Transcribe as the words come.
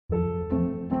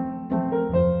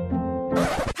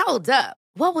Hold up.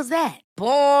 What was that?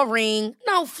 Boring.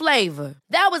 No flavor.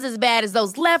 That was as bad as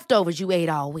those leftovers you ate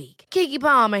all week. Keke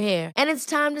Palmer here. And it's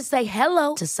time to say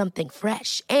hello to something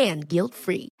fresh and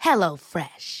guilt-free. Hello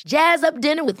Fresh. Jazz up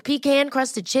dinner with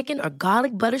pecan-crusted chicken or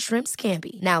garlic butter shrimp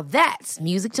scampi. Now that's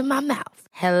music to my mouth.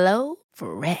 Hello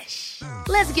Fresh.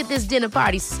 Let's get this dinner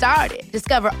party started.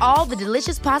 Discover all the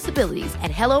delicious possibilities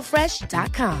at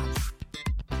hellofresh.com.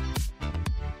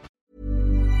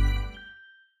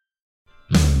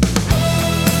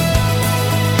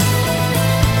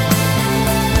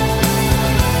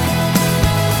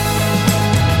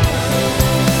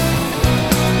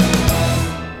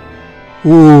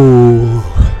 Ooh,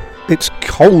 it's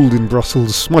cold in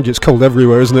Brussels. Mind you, it's cold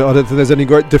everywhere, isn't it? I don't think there's any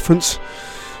great difference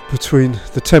between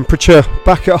the temperature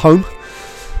back at home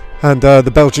and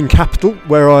the Belgian capital,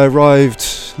 where I arrived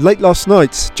late last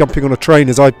night, jumping on a train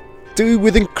as I do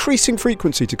with increasing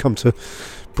frequency to come to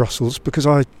Brussels, because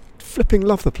I flipping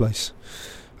love the place.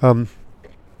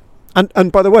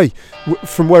 And by the way,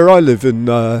 from where I live in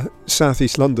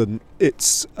southeast London,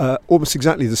 it's almost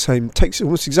exactly the same. Takes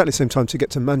almost exactly the same time to get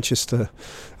to Manchester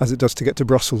as it does to get to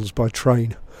Brussels by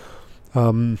train.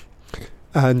 And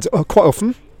quite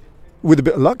often, with a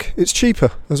bit of luck, it's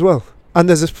cheaper as well. And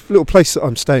there's a little place that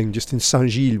I'm staying just in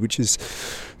Saint-Gilles, which is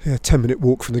a 10-minute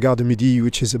walk from the Gare de Midi,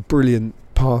 which is a brilliant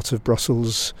part of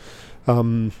Brussels,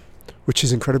 which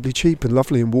is incredibly cheap and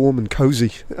lovely and warm and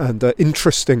cosy and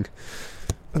interesting.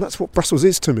 And that's what Brussels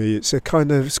is to me. It's got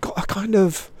a kind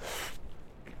of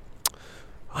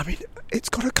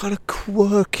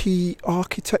quirky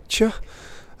architecture,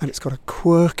 and it's got a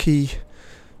quirky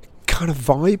kind of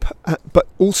vibe, but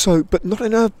not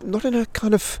in a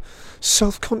kind of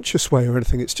self-conscious way or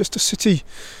anything. It's just a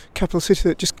capital city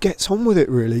that just gets on with it,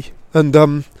 really, and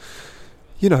has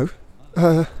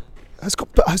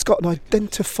got an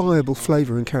identifiable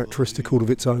flavour and characteristic all of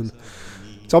its own.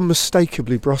 It's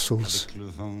unmistakably Brussels. Avec le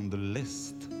vent de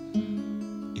l'Est,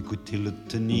 écoutez-le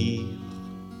tenir,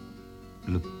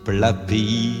 le plat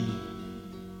pays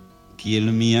qui est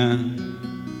le mien,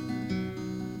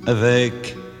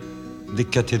 avec des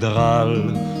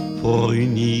cathédrales pour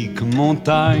unique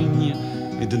montagne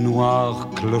et de noirs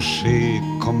clochers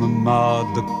comme mâts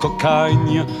de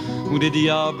cocagne, où des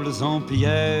diables en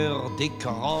pierre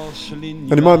décrochent les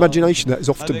nuages. And in my imagination, that is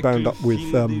often bound up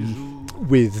with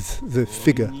the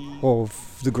figure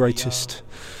of the greatest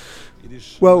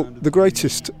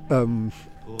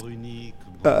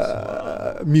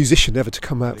musician ever to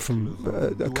come from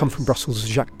Brussels,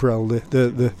 Jacques Brel,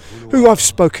 the who I've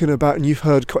spoken about, and you've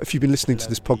heard quite. If you've been listening to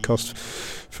this podcast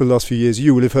for the last few years,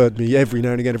 you will have heard me every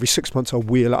now and again, every 6 months,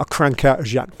 I'll crank out a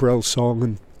Jacques Brel song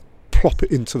and plop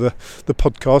it into the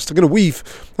podcast. I'm going to weave,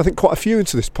 I think, quite a few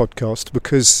into this podcast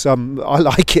because I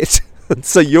like it, and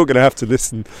so you're going to have to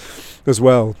listen as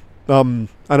well. And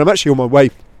I'm actually on my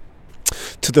way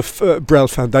to the Brel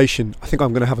Foundation. I think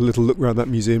I'm going to have a little look around that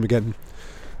museum again.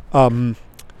 I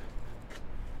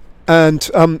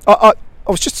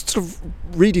was just sort of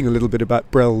reading a little bit about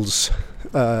Brel's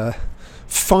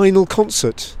final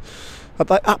concert. At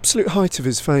the absolute height of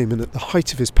his fame and at the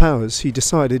height of his powers, he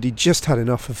decided he'd just had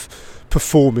enough of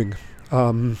performing.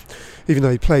 Even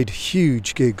though he played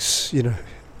huge gigs,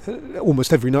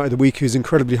 almost every night of the week, he was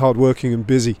incredibly hard-working and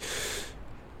busy.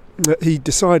 He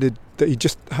decided that he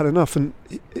just had enough, and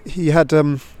he had.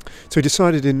 So he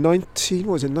decided in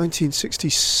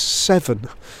 1967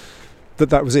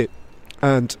 that was it,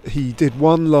 and he did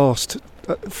one last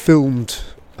filmed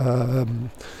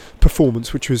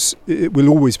performance, which it will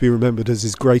always be remembered as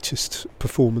his greatest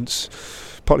performance,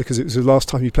 partly because it was the last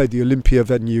time he played the Olympia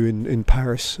venue in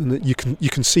Paris, and that you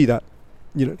can see that.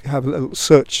 Have a little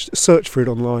search for it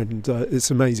online, and it's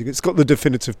amazing. It's got the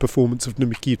definitive performance of Ne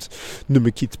me quitte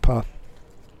pas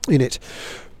in it.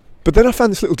 But then I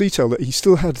found this little detail that he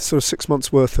still had sort of 6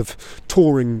 months worth of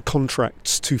touring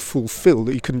contracts to fulfil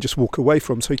that he couldn't just walk away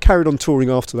from. So he carried on touring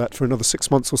after that for another 6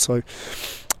 months or so.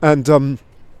 And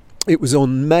it was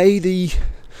on May the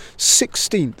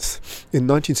 16th in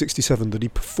 1967 that he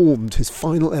performed his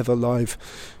final ever live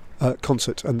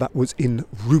concert, and that was in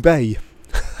Roubaix.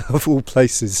 Of all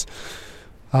places,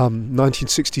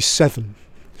 1967.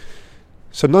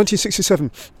 So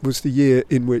 1967 was the year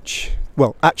in which,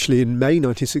 well, actually in May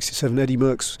 1967, Eddy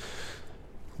Merckx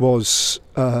was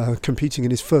competing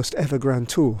in his first ever Grand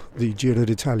Tour, the Giro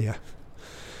d'Italia.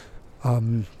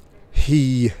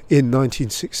 He, in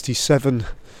 1967,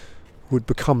 would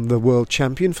become the world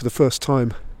champion for the first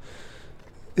time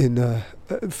in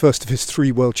first of his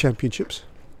 3 world championships.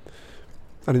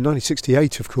 And in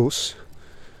 1968, of course,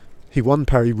 he won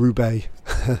Paris-Roubaix,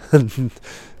 and in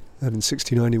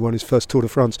 1969 he won his first Tour de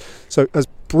France. So as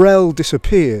Brel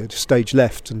disappeared, stage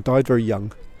left, and died very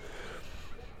young.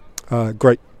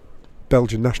 Great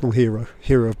Belgian national hero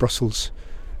of Brussels.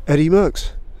 Eddy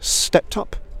Merckx stepped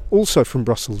up, also from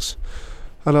Brussels,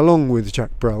 and along with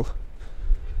Jacques Brel,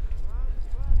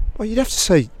 well, you'd have to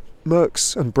say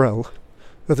Merckx and Brel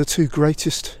are the two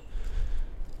greatest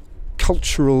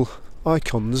cultural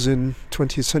icons in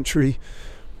 20th century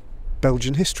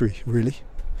Belgian history, really.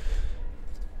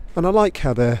 And I like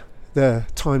how their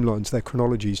timelines, their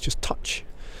chronologies just touch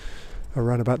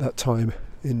around about that time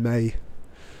in May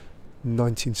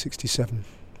 1967.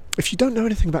 If you don't know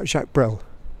anything about Jacques Brel,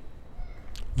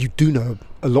 you do know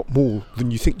a lot more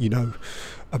than you think you know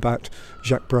about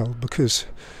Jacques Brel, because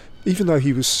even though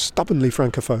he was stubbornly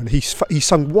francophone, he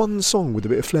sung one song with a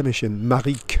bit of Flemish in,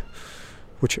 Marique,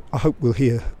 which I hope we'll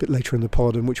hear a bit later in the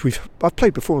pod, and which I've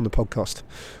played before on the podcast.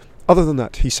 Other than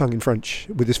that, he sung in French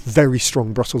with this very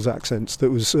strong Brussels accent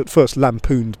that was at first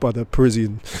lampooned by the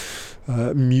Parisian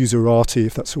muserati,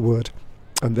 if that's a word,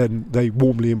 and then they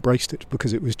warmly embraced it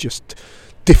because it was just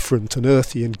different and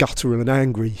earthy and guttural and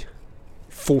angry,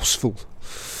 forceful.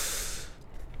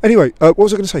 Anyway, what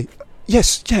was I going to say?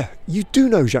 Yes, yeah, you do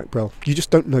know Jacques Brel. You just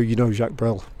don't know you know Jacques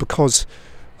Brel, because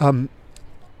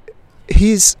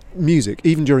his music,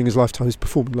 even during his lifetime, his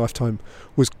performing lifetime,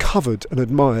 was covered and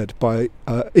admired by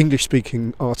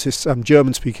English-speaking artists and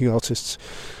German-speaking artists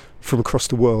from across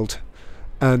the world.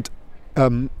 And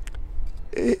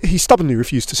he stubbornly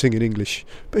refused to sing in English,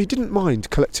 but he didn't mind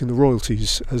collecting the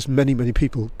royalties, as many, many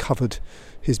people covered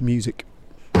his music.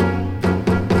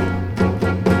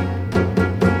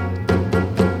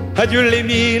 Adieu les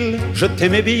mille, je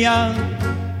t'aimais bien.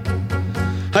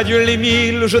 Adieu les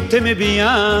mille, je t'aimais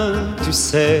bien. Tu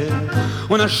sais,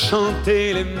 on a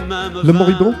chanté les mêmes. Le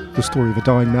Moribond, the story of a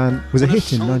dying man, was a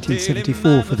hit in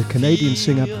 1974 for the Canadian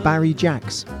singer Barry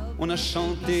Jacques. On a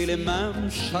chanté les mêmes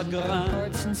chagrins.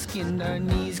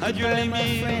 Adieu les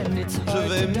mille, je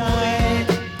vais mourir.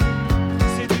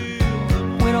 C'est dur.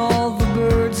 When all the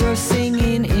birds are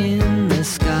singing in the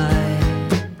sky,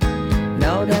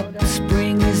 now that the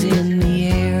spring is in the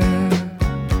air,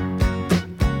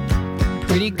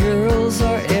 pretty girls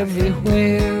are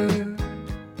everywhere.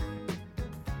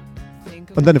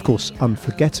 And then, of course,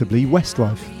 unforgettably,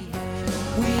 Westlife.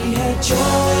 We had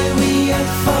joy, we had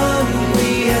fun,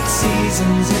 we had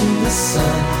seasons in the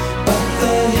sun, but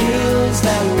the hills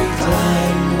that we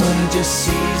climbed were just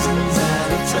seasons at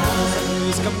a time.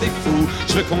 Comme des fous,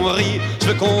 je veux qu'on rie, je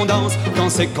veux qu'on danse, quand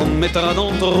c'est qu'on me mettra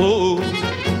dans le trou.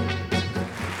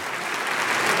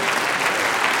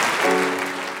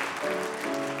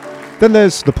 Then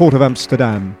there's the Port of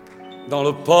Amsterdam. Dans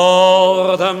le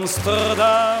port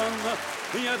d'Amsterdam,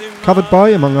 Covered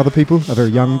by, among other people, a very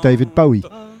young David Bowie.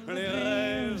 les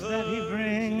rêves that he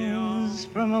brings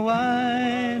from a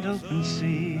wide open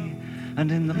sea. And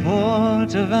in the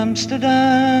port of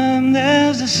Amsterdam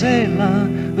there's a sailor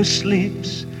who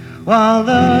sleeps while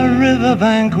the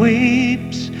riverbank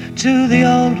weeps to the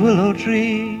old willow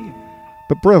tree.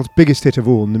 But Brel's biggest hit of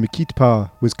all, Ne me quitte pas,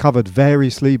 was covered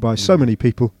variously by so many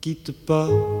people. quitte pas,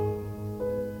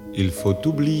 il faut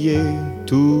oublier,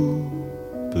 tout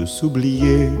peut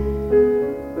s'oublier,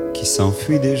 qui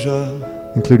s'enfuit déjà,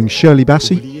 Including Shirley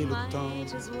Bassey, oublier le temps.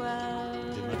 Might as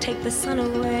well take the sun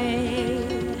away.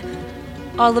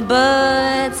 All the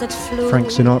birds that flew Frank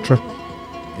Sinatra,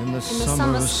 In the summer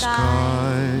summer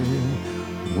sky,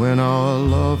 when our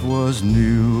love was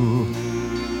new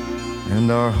and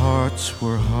our hearts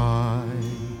were high.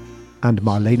 and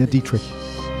Marlene Dietrich.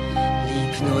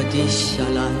 Lieb nur dich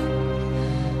allein,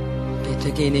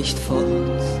 bitte geh nicht fort,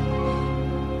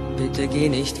 bitte geh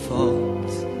nicht fort,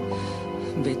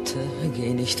 bitte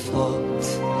geh nicht fort,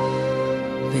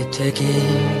 bitte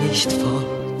geh nicht fort.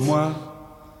 Moi,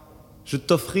 je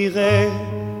t'offrirai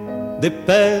des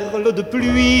perles de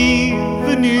pluie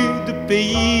venues de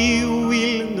pays où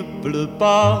il ne pleut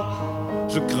pas.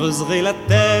 Je creuserai la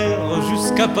terre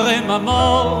jusqu'après ma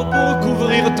mort pour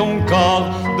couvrir ton corps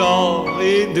d'or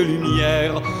et de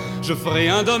lumière. Je ferai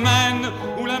un domaine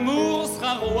où l'amour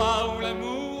sera roi, où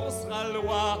l'amour sera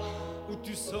loi, où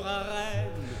tu seras reine.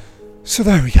 So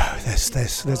there we go.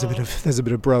 There's a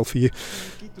bit of Brel for you.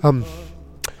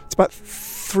 It's about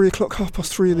 3 o'clock,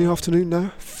 3:30 in the afternoon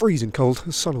now. Freezing cold.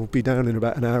 The sun will be down in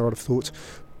about an hour, I'd have thought.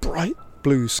 Bright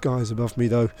blue skies above me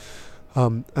though.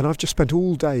 And I've just spent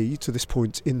all day to this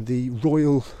point in the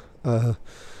Royal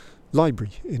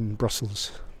Library in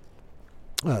Brussels.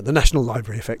 The National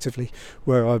Library, effectively,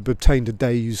 where I've obtained a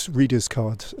day's reader's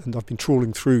card, and I've been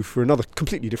trawling through for another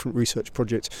completely different research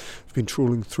project. I've been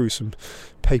trawling through some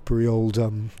papery old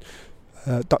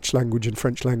Dutch language and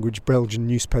French language Belgian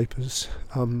newspapers,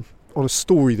 on a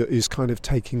story that is kind of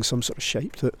taking some sort of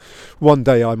shape that one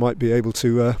day I might be able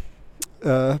to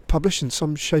publish in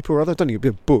some shape or other. I don't think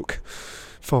it'll be a book,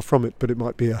 far from it, but it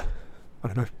might be a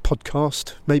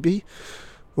podcast maybe,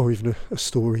 or even a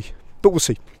story. But we'll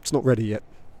see. It's not ready yet.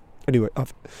 Anyway,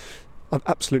 I've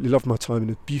absolutely loved my time in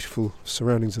the beautiful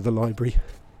surroundings of the library,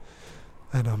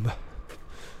 and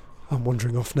I'm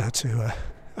wandering off now to.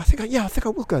 I think I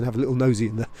will go and have a little nosy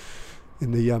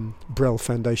in the Brel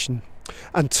Foundation.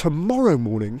 And tomorrow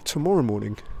morning,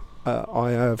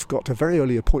 I have got a very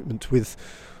early appointment with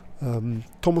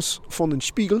Thomas von den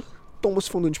Spiegel,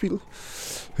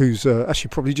 who's actually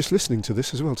probably just listening to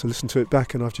this as well, to listen to it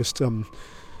back, and I've just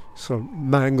sort of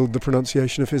mangled the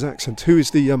pronunciation of his accent, who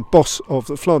is the boss of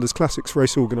the Flanders Classics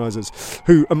race organisers,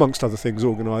 who, amongst other things,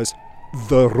 organise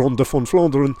the Ronde van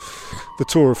Vlaanderen, the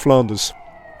Tour of Flanders,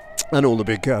 and all the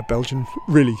big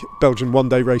Belgian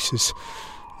one-day races.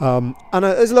 And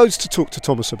there's loads to talk to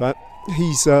Thomas about.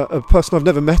 He's a person I've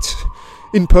never met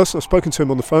in person. I've spoken to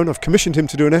him on the phone. I've commissioned him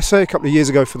to do an essay a couple of years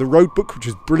ago for the Road Book, which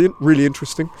is brilliant, really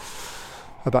interesting,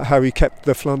 about how he kept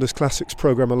the Flanders Classics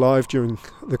programme alive during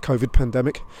the COVID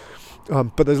pandemic.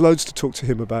 But there's loads to talk to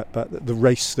him about the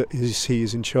race that he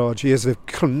is in charge. He has a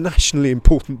kind of nationally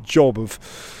important job of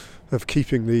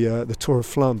keeping the Tour of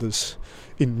Flanders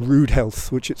in rude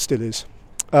health, which it still is.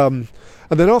 And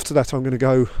then after that, I'm going to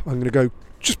go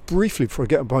just briefly before I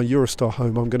get by Eurostar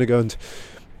home. I'm going to go and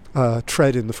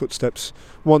tread in the footsteps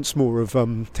once more of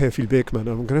Théophile Beekman,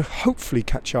 and I'm going to hopefully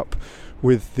catch up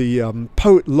with the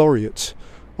poet laureate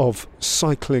of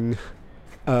cycling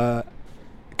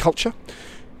culture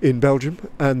in Belgium,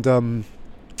 and a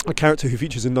character who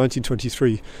features in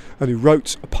 1923 and who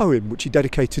wrote a poem which he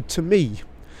dedicated to me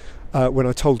when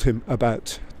I told him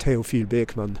about Théophile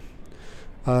Beekman.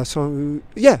 So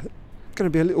yeah, going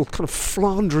to be a little kind of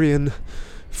Flandrian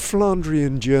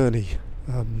journey.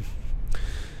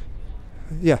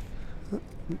 Yeah,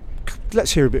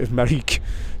 let's hear a bit of Marique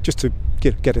just to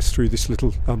get us through this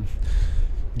little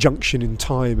junction in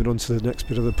time and onto the next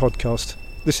bit of the podcast.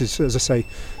 This is, as I say,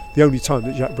 the only time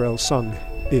that Jacques Brel sung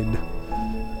in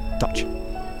Dutch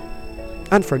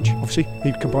and French. Obviously,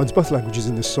 he combines both languages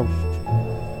in this song.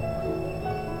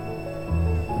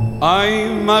 Aïe,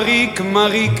 Marique,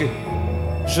 Marique,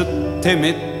 je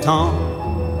t'aimais tant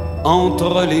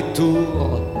entre les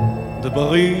tours de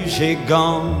Bruges et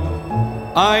Gand.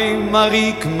 Aïe,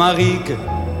 Marique, Marique,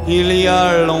 il y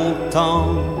a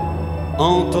longtemps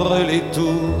entre les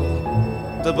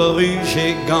tours de Bruges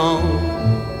et Gand.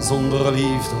 Zonder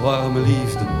liefde, warme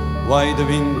liefde, waai de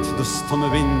wind, de stomme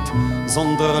wind.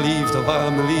 Zonder liefde,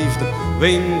 warme liefde,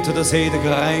 wint de zee, de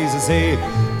grijze zee.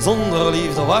 Zonder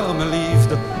liefde, warme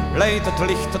liefde, leidt het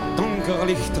licht, het donker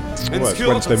licht. Well, it's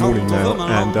Wednesday morning now,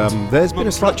 and there's been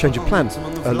a slight change of plan.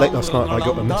 Late last night I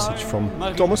got a message from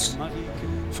Thomas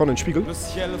von den Spiegel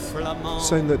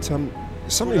saying that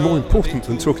something more important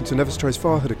than talking to Never Strays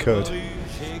Far had occurred,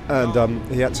 and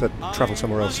he had to travel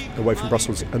somewhere else away from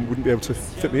Brussels and wouldn't be able to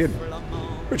fit me in,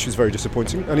 which is very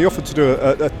disappointing. And he offered to do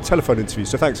a telephone interview,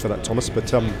 so thanks for that, Thomas,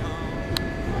 but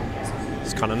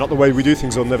it's kind of not the way we do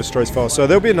things on Never Strays Far, so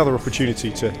there'll be another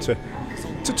opportunity to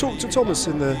talk to Thomas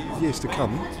in the years to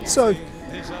come. So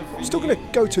I'm still going to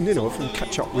go to Ninov and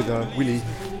catch up with Willie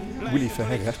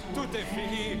Verhegger.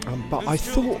 But I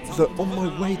thought that on my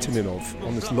way to Ninov,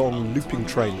 on this long looping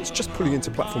train that's just pulling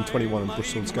into platform 21 in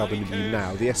Brussels Gare de Midi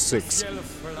now, the S6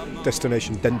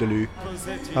 destination Dendeleu,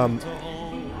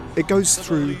 it goes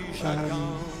through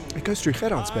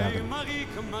Gerardsbergen,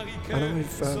 and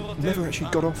I've never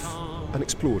actually got off and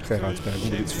explored Gerardsbergen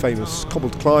with its famous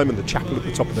cobbled climb and the chapel at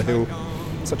the top of the hill,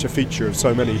 such a feature of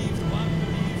so many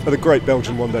of the great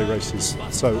Belgian one-day races.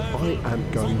 So I am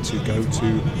going to go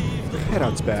to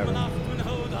Gerardsbergen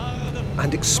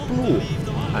and explore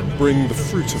and bring the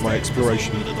fruit of my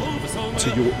exploration to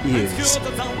your ears.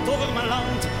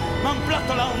 Mon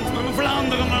platteland, mon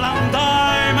Vlaanderen land,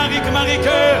 aïe, Marique,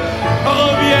 Marique,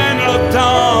 revienne le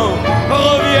temps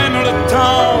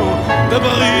de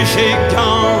Bruges et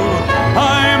Gand.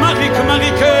 Aïe, Marique,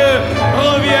 Marique,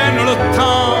 revienne le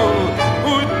temps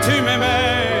où tu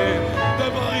m'aimais, de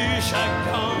Bruges à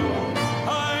Gand.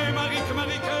 Aïe, Marique,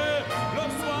 Marique, le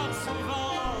soir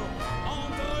souvent,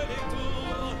 entre les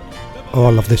tours. Oh, I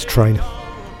love this train.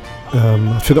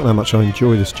 I've forgotten how much I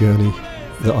enjoy this journey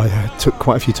that I took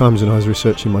quite a few times when I was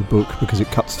researching my book, because it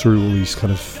cuts through all these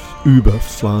kind of uber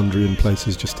Flandrian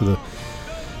places just to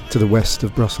the west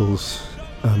of Brussels,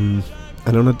 and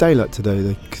on a day like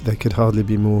today they could hardly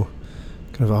be more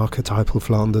kind of archetypal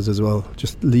Flanders as well,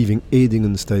 just leaving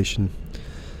Edingen station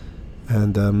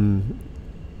and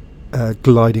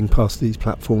gliding past these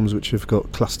platforms which have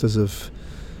got clusters of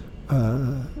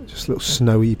just little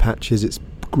snowy patches. It's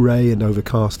grey and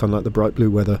overcast, unlike the bright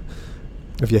blue weather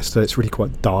of yesterday. It's really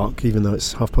quite dark, even though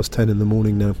it's 10:30 in the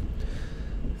morning now.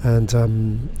 And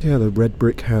the red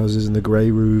brick houses and the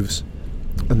grey roofs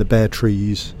and the bare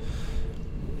trees.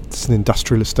 It's an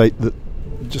industrial estate that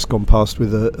just gone past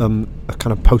with a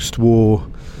kind of post-war,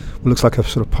 what looks like a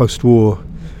sort of post-war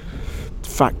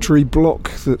factory block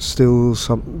that's still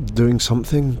doing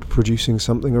something, producing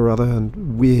something or other.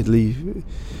 And weirdly,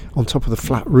 on top of the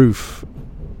flat roof,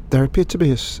 there appeared to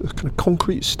be a kind of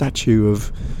concrete statue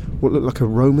of what looked like a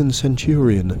Roman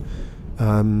centurion,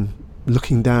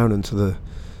 looking down into the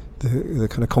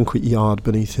kind of concrete yard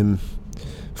beneath him,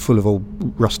 full of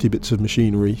old rusty bits of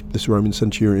machinery, this Roman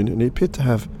centurion. And it appeared to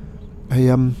have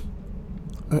an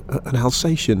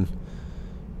Alsatian,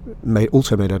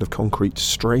 also made out of concrete,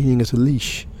 straining at a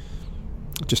leash,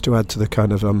 just to add to the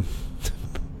kind of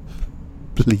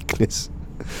bleakness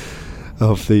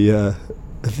of the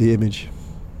image.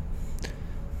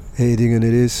 Hedingen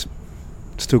it is.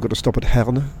 Still got to stop at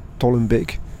Herne,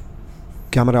 Tollenbeek,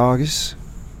 Kamerages,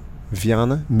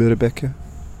 Vianen, Murrebeke,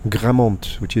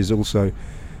 Gramont, which is also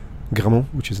Gramont,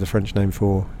 which is the French name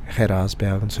for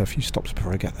Gerardsbergen, so a few stops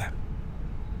before I get there.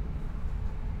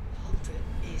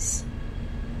 Is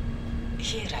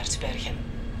Gerardsbergen.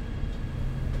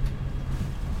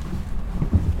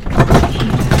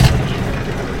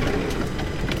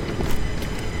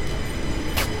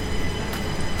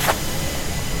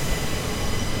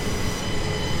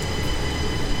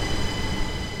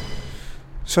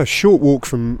 So a short walk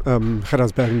from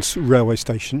Gerardsbergen's railway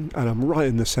station, and I'm right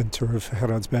in the centre of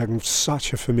Gerardsbergen.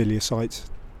 Such a familiar sight.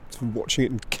 Watching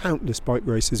it in countless bike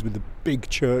races with the big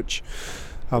church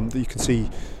that you can see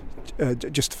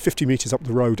just 50 metres up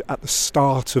the road at the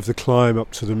start of the climb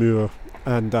up to the Muur.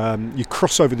 And you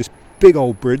cross over this big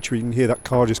old bridge where you can hear that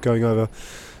car just going over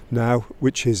now,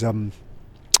 which is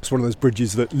it's one of those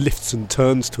bridges that lifts and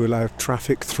turns to allow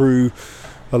traffic through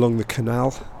along the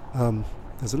canal.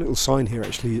 There's a little sign here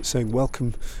actually, it's saying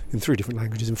welcome in 3 different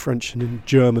languages, in French and in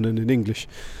German and in English.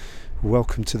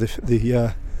 Welcome to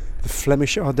the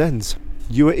Flemish Ardennes.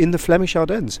 You are in the Flemish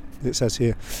Ardennes, it says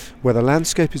here, where the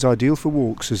landscape is ideal for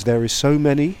walks as there is so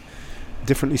many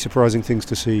differently surprising things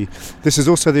to see. This is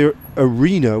also the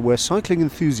arena where cycling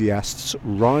enthusiasts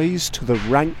rise to the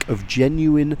rank of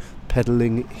genuine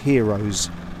pedalling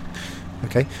heroes.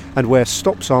 Okay, and where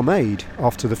stops are made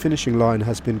after the finishing line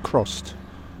has been crossed.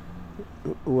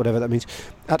 Whatever that means,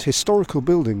 at historical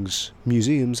buildings,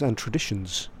 museums and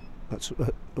traditions. That's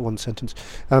one sentence.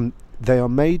 They are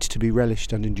made to be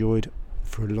relished and enjoyed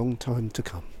for a long time to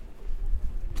come.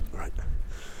 Right,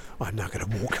 I'm now going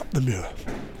to walk up the Muur.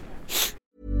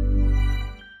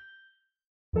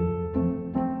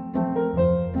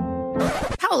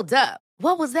 Hold up.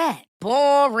 What was that?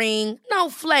 Boring. No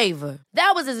flavor.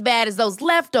 That was as bad as those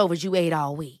leftovers you ate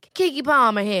all week. Keke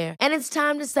Palmer here, and it's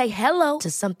time to say hello to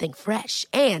something fresh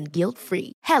and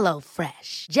guilt-free. Hello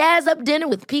Fresh. Jazz up dinner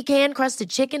with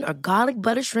pecan-crusted chicken or garlic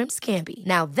butter shrimp scampi.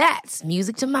 Now that's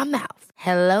music to my mouth.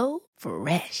 Hello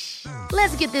Fresh.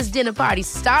 Let's get this dinner party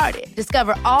started.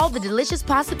 Discover all the delicious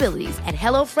possibilities at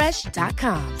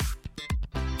hellofresh.com.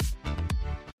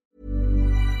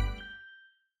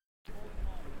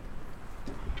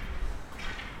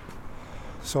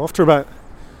 So after about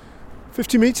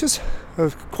 50 metres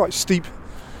of quite steep,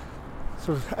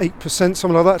 sort of 8%,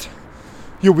 something like that,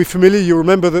 you'll be familiar, you'll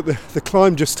remember that the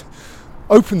climb just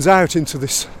opens out into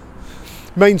this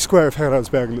main square of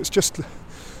Gerardsbergen. It's just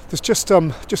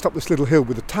up this little hill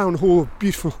with a town hall, a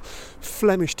beautiful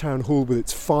Flemish town hall with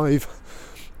its 5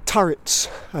 turrets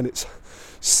and its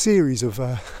series of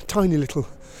tiny little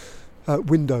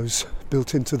windows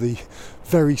built into the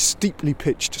very steeply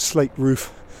pitched slate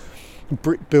roof,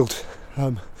 brick built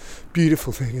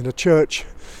beautiful thing, and a church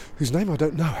whose name I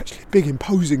don't know actually, big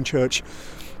imposing church,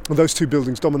 and those 2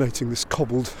 buildings dominating this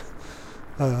cobbled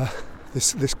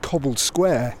this cobbled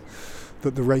square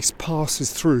that the race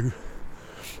passes through.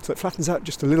 So it flattens out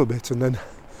just a little bit, and then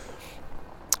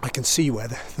I can see where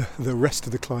the rest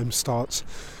of the climb starts,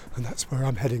 and that's where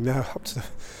I'm heading now, up to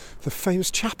the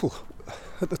famous chapel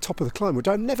at the top of the climb, which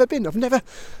I've never been. I've never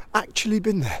actually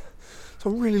been there, so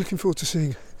I'm really looking forward to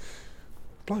seeing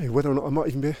whether or not I might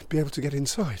even be able to get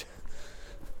inside.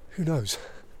 Who knows?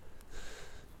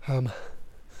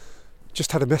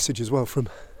 Just had a message as well from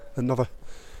another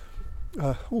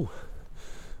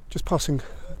just passing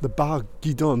the Bar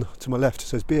Guidon to my left. It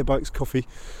says beer, bikes, coffee,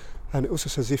 and it also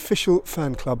says the official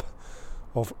fan club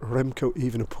of Remco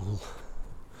Evenepoel.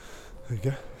 There you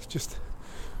go. It's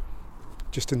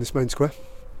just in this main square.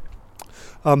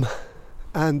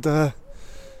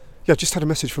 Just had a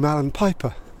message from Alan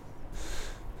Piper.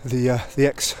 the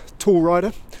ex-tour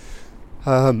rider,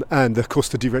 and of course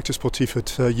the director sportif at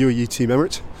UAE Team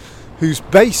Emirates, who's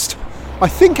based, I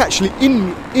think, actually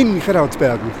in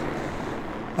Gerardsbergen.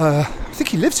 I think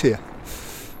he lives here,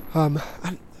 and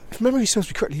if memory serves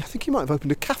me correctly, I think he might have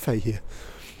opened a cafe here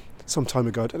some time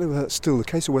ago. I don't know whether that's still the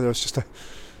case or whether it's just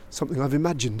something I've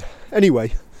imagined.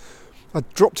 Anyway, I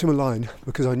dropped him a line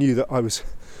because I knew that I was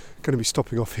going to be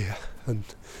stopping off here, and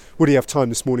would he have time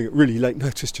this morning at really late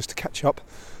notice just to catch up?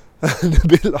 And a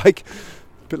bit like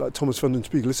Thomas van den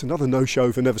Spiegel, it's another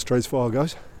no-show for Never Strays Far,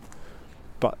 guys.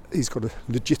 But he's got a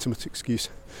legitimate excuse.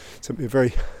 Sent me a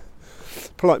very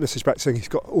polite message back saying he's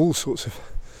got all sorts of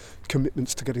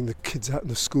commitments to getting the kids out in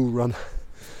the school run,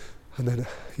 and then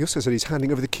he also said he's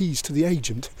handing over the keys to the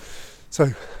agent,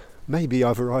 so maybe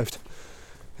I've arrived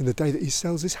in the day that he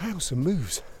sells his house and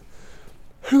moves.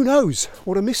 Who knows?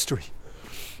 What a mystery.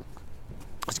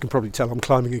 As you can probably tell, I'm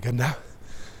climbing again now,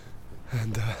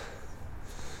 and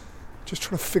just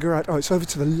trying to figure out, it's over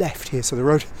to the left here, so the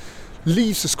road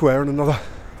leaves the square on another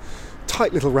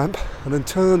tight little ramp and then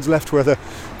turns left where the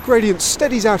gradient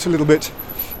steadies out a little bit,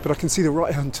 but I can see the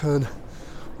right hand turn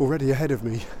already ahead of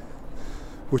me,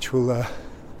 which will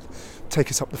take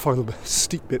us up the final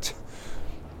steep bit,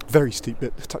 very steep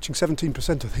bit, touching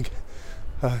 17% I think,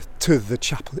 to the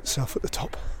chapel itself at the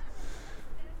top.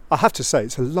 I have to say,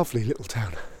 it's a lovely little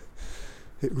town.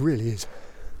 It really is.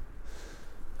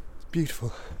 It's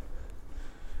beautiful.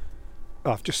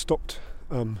 I've just stopped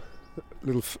a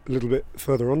little bit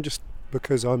further on just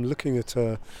because I'm looking at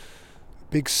a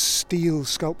big steel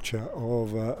sculpture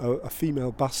of a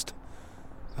female bust.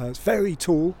 It's very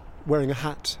tall, wearing a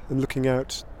hat and looking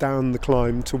out down the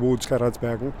climb towards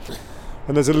Gerardsbergen.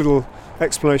 And there's a little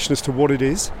explanation as to what it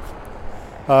is.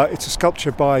 It's a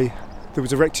sculpture that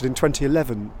was erected in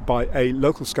 2011 by a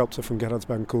local sculptor from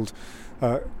Gerardsbergen called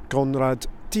Konrad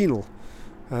Dienel.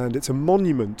 And it's a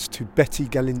monument to Betty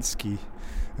Galinski.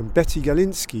 And Betty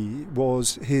Galinski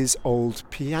was his old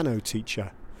piano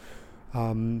teacher,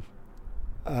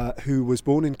 who was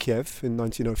born in Kiev in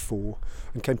 1904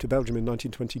 and came to Belgium in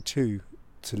 1922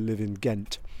 to live in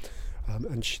Ghent.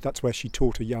 And that's where she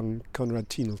taught a young Konrad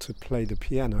Dienel to play the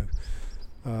piano.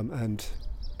 And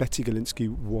Betty Galinski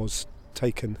was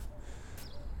taken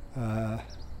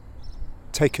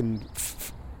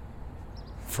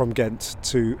from Ghent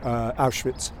to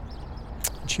Auschwitz.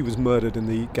 She was murdered in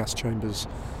the gas chambers,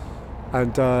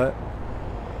 and so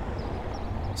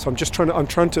I'm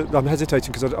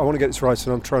hesitating because I want to get this right,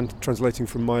 and I'm translating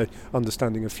from my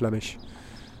understanding of Flemish.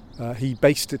 He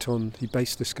based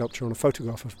this sculpture on a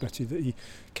photograph of Betty that he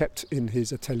kept in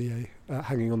his atelier,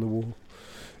 hanging on the wall,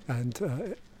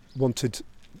 and wanted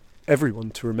everyone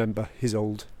to remember his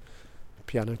old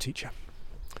piano teacher.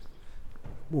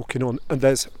 Walking on, and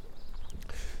there's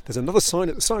another sign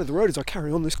at the side of the road as I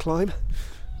carry on this climb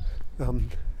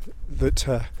that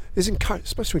is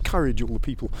supposed to encourage all the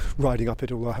people riding up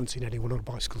it, although I haven't seen anyone on a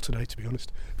bicycle today, to be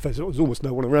honest. There's almost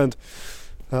no one around.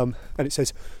 And it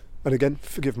says, and again,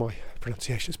 forgive my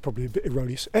pronunciation, it's probably a bit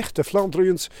erroneous, Echte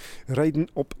Flandrians rijden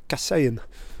op kasseien,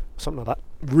 something like that.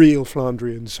 Real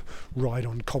Flandrians ride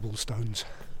on cobblestones.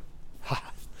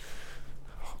 Ha!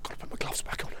 Oh, I've got to put my gloves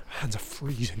back on. Hands are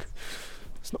freezing.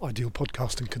 It's not ideal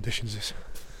podcasting conditions, this.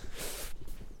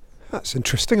 That's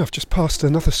interesting. I've just passed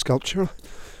another sculpture.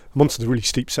 I'm onto the really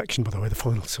steep section, by the way, the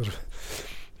final sort of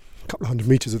couple of 100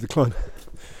 metres of the climb.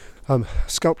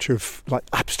 Sculpture of, like,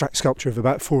 abstract sculpture of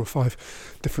about 4 or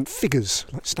 5 different figures,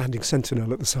 like standing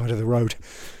sentinel at the side of the road.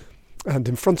 And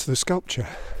in front of the sculpture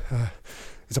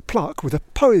is a plaque with a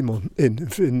poem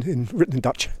written in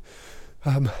Dutch,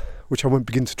 which I won't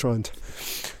begin to try and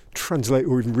translate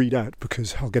or even read out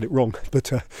because I'll get it wrong,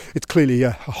 but it's clearly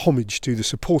a homage to the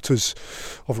supporters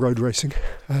of road racing,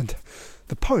 and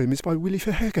the poem is by Willie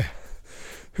Verherge,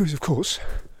 who is of course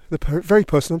the very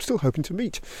person I'm still hoping to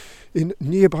meet in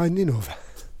nearby Ninove,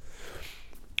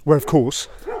 where of course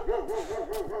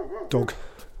dog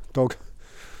I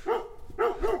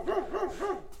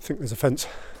think there's a fence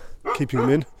keeping them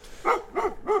in.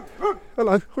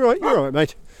 Hello, you're all right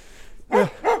mate.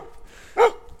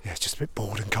 Yeah, it's just a bit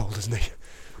bored and cold, isn't he?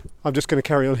 I'm just going to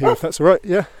carry on here if that's all right,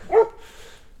 yeah?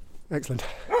 Excellent.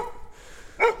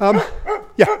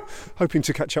 Yeah, hoping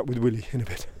to catch up with Willie in a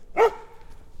bit.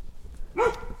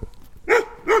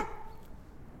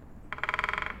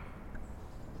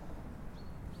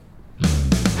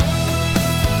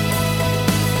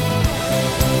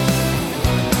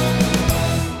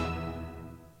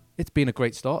 It's been a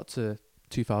great start to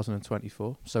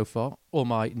 2024 so far. All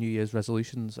my New Year's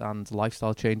resolutions and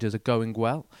lifestyle changes are going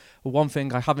well. One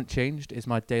thing I haven't changed is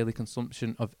my daily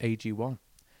consumption of AG1.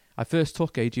 I first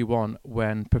took AG1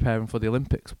 when preparing for the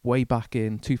Olympics way back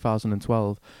in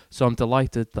 2012, so I'm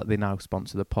delighted that they now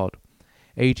sponsor the pod.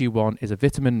 AG1 is a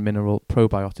vitamin mineral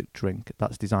probiotic drink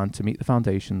that's designed to meet the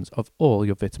foundations of all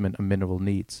your vitamin and mineral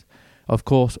needs. Of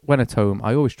course, when at home,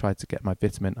 I always try to get my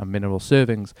vitamin and mineral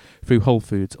servings through whole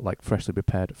foods like freshly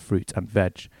prepared fruit and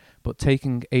veg, but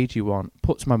taking AG1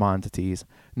 puts my mind at ease,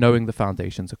 knowing the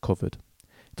foundations are covered.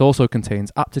 It also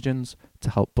contains adaptogens to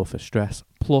help buffer stress,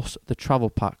 plus the travel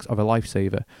packs are a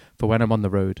lifesaver for when I'm on the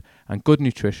road, and good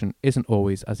nutrition isn't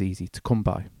always as easy to come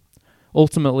by.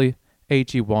 Ultimately,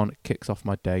 AG1 kicks off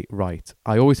my day right.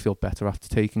 I always feel better after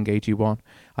taking AG1.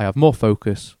 I have more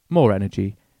focus, more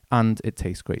energy, and it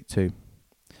tastes great too.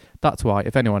 That's why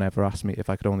if anyone ever asks me if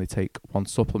I could only take one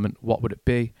supplement, what would it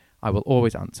be? I will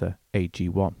always answer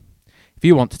AG1. If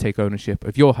you want to take ownership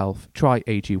of your health, try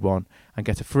AG1 and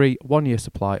get a free 1-year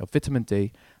supply of vitamin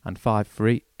D and 5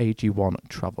 free AG1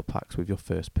 travel packs with your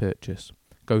first purchase.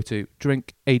 Go to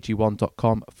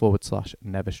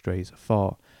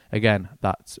drinkag1.com/neverstraysfar. Again,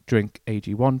 that's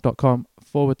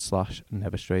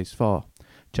drinkag1.com/neverstraysfar.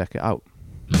 Check it out.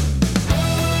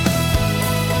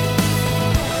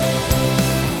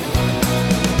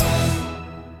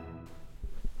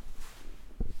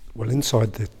 Well,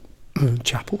 inside the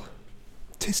chapel,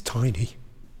 it is tiny.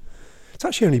 It's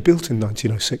actually only built in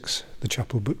 1906, the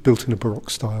chapel, but built in a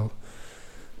Baroque style.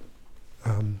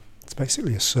 It's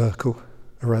basically a circle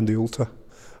around the altar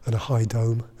and a high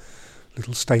dome,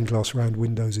 little stained glass round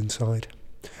windows inside.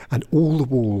 And all the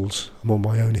walls, I'm on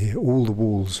my own here, all the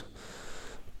walls,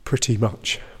 pretty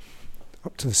much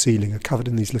up to the ceiling, are covered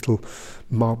in these little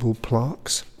marble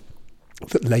plaques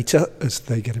that later, as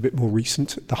they get a bit more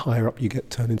recent, the higher up you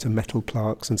get, turn into metal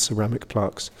plaques and ceramic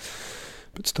plaques.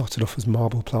 But started off as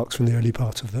marble plaques from the early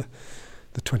part of the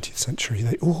 20th century.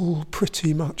 They all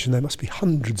pretty much, and there must be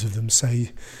hundreds of them,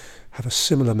 have a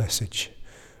similar message.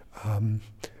 And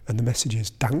the message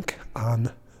is Dank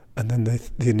an, and then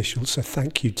the initials, so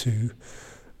thank you to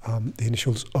the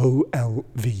initials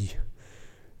OLV,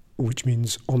 which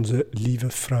means Onze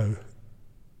Lieve Vrouw,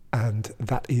 and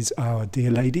that is our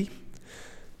dear lady.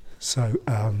 So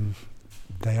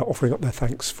they are offering up their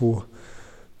thanks for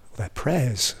their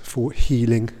prayers for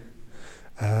healing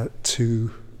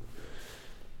to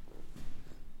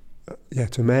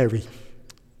Mary,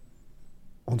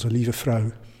 Onze Lieve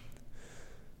Vrouw.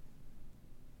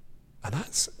 And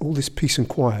that's all. This peace and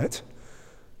quiet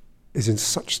is in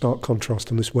such stark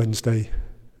contrast on this Wednesday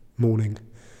morning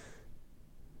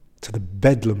to the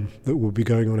bedlam that will be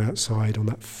going on outside on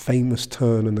that famous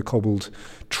turn and the cobbled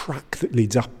track that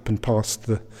leads up and past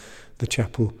the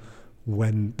chapel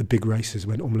when the big races,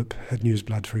 when Omloop Het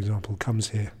Nieuwsblad, for example, comes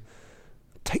here,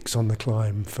 takes on the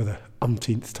climb for the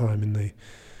umpteenth time in the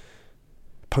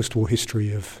post-war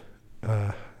history of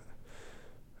the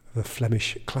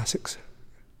Flemish classics.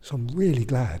 So I'm really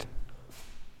glad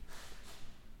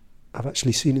I've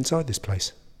actually seen inside this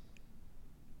place.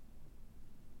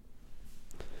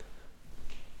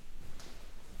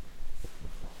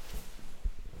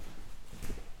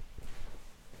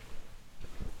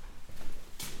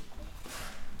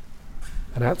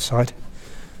 And outside,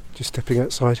 just stepping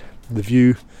outside, the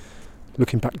view,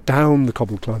 looking back down the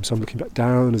cobbled climb, so I'm looking back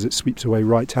down as it sweeps away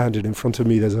right-handed. In front of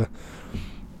me there's a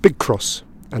big cross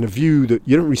and a view that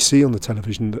you don't really see on the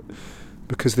television, that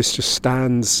because this just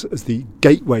stands as the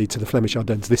gateway to the Flemish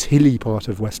Ardennes, this hilly part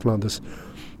of West Flanders.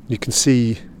 You can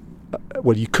see,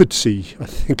 you could see, I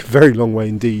think, a very long way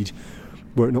indeed,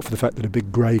 were it not for the fact that a big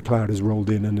grey cloud has rolled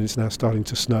in and it's now starting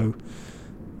to snow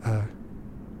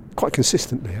quite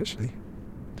consistently, actually.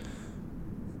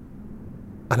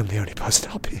 And I'm the only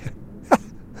person up here.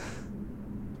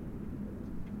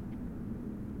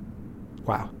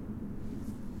 Wow.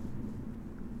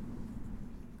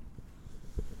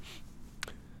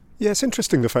 Yeah, it's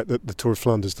interesting the fact that the Tour of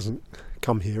Flanders doesn't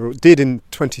come here. It did in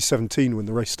 2017 when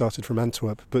the race started from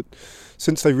Antwerp, but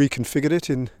since they reconfigured it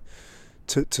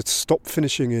to stop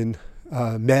finishing in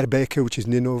Merbeke, which is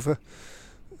Ninove,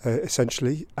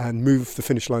 essentially, and move the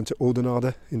finish line to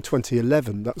Oudenaarde in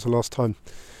 2011, that was the last time.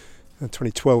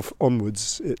 2012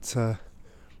 onwards, it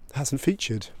hasn't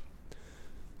featured,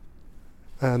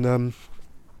 and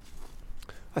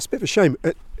that's a bit of a shame.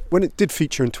 When it did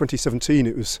feature in 2017,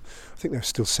 I think there were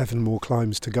still 7 more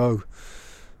climbs to go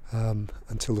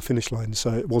until the finish line,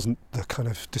 so it wasn't the kind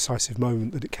of decisive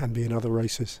moment that it can be in other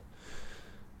races.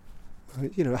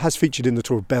 It has featured in the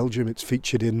Tour of Belgium, it's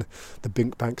featured in the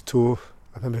Binkbank Tour.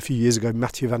 I remember a few years ago,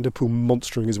 Mathieu van der Poel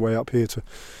monstering his way up here to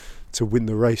win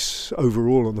the race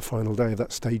overall on the final day of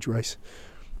that stage race.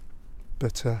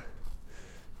 But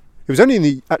It was only in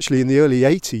the early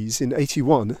 80s, in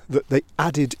 81, that they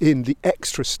added in the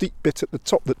extra steep bit at the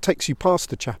top that takes you past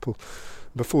the chapel.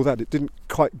 Before that, it didn't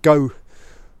quite go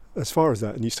as far as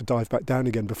that, and used to dive back down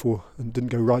again before, and didn't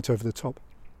go right over the top.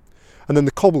 And then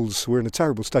the cobbles were in a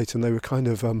terrible state, and they were kind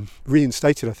of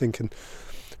reinstated, I think, and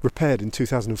repaired in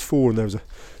 2004. And there was a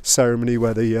ceremony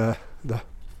where the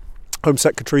Home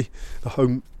Secretary, the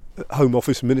Home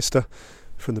Office Minister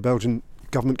from the Belgian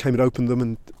government came and opened them,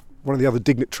 and one of the other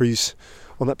dignitaries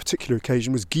on that particular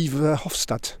occasion was Guy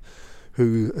Verhofstadt,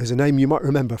 who is a name you might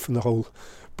remember from the whole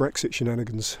Brexit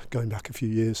shenanigans going back a few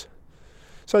years.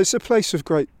 So it's a place of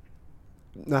great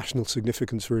national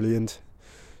significance, really, and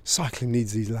cycling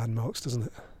needs these landmarks, doesn't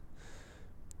it?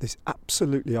 These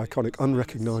absolutely iconic,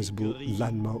 unrecognisable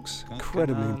landmarks,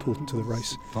 incredibly important to the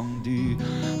race. Pendu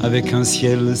avec un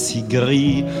ciel si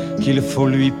gris qu'il faut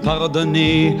lui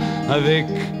pardonner, avec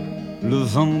le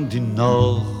vent du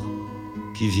nord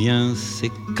qui vient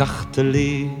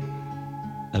s'écarteler,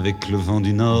 avec le vent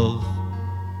du nord,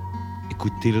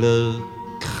 écoutez-le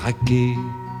craquer,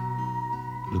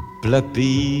 le plat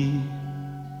pays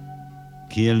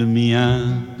qui est le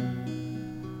mien,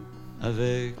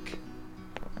 avec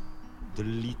de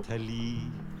l'Italie.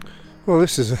 Well,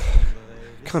 this is a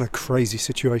kind of crazy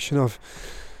situation.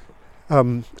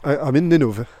 I'm in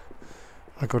Ninove.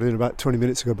 I got in about 20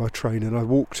 minutes ago by train, and I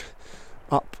walked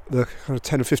up the kind of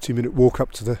 10 or 15 minute walk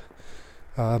up to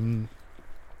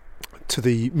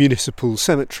the municipal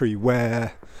cemetery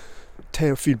where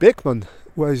Theophil Beckmann,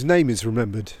 where his name is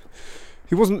remembered.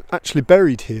 He wasn't actually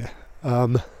buried here.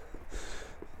 And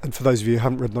for those of you who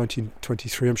haven't read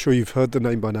 1923, I'm sure you've heard the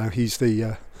name by now. He's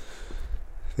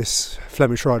this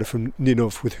Flemish rider from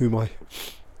Ninove with whom I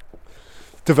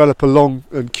develop a long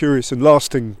and curious and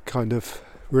lasting kind of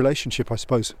relationship, I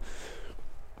suppose,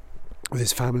 with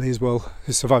his family as well,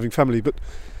 his surviving family. But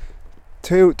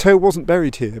Theo wasn't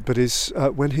buried here, but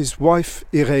when his wife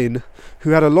Irene, who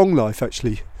had a long life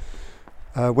actually,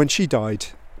 when she died,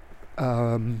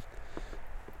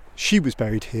 she was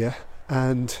buried here,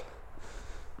 and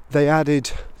they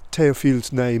added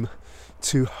Theophil's name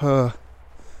to her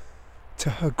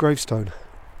gravestone.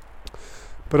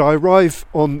 But I arrive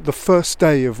on the first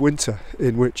day of winter,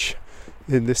 in which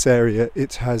in this area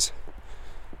it has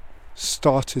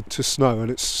started to snow, and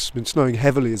it's been snowing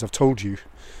heavily, as I've told you,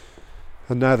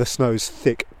 and now the snow is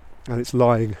thick and it's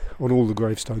lying on all the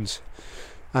gravestones.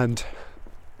 And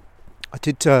I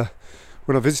did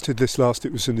when I visited this last,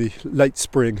 it was in the late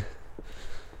spring,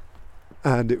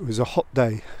 and it was a hot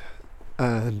day,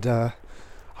 and I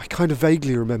kind of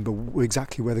vaguely remember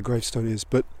exactly where the gravestone is,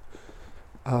 but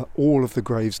all of the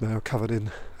graves now are covered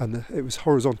in, and it was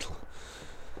horizontal.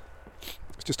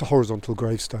 It's just a horizontal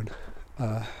gravestone,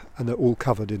 and they're all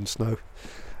covered in snow,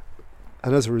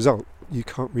 and as a result you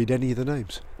can't read any of the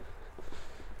names.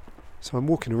 So I'm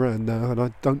walking around now, and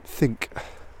I don't think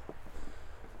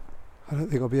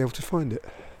I'll be able to find it,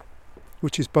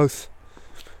 which is both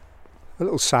a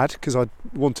little sad, because I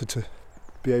wanted to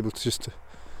be able to just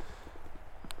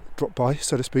drop by,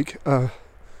 so to speak, but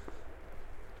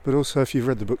also, if you've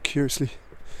read the book, curiously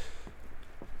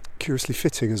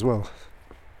fitting as well.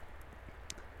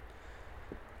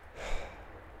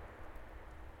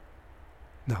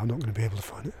 No, I'm not going to be able to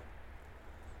find it.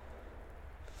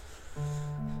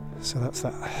 So that's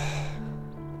that.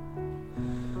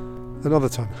 Another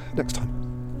time, next time.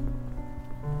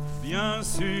 Bien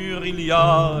sûr, il y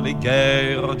a les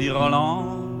guerres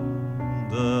d'Irlande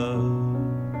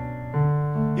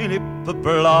et les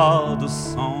peuplades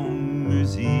sans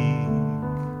musique.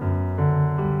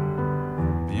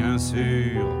 Bien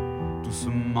sûr, tout ce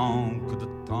manque de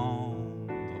tendre.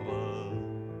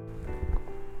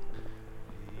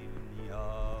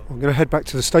 I'm going to head back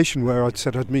to the station where I'd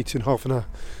said I'd meet in half an hour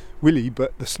Willie,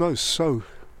 but the snow's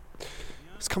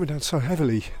it's coming down so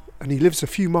heavily, and he lives a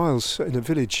few miles in a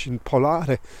village in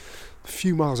Polare, a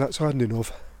few miles outside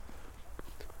Ninove.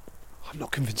 I'm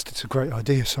not convinced it's a great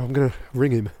idea, so I'm going to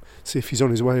ring him, see if he's on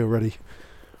his way already,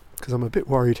 because I'm a bit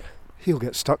worried he'll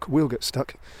get stuck, we'll get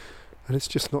stuck, and it's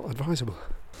just not advisable.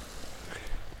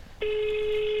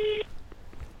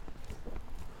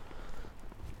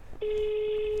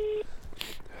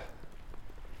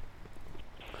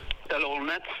 Hello,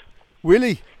 Matt.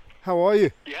 Willie, how are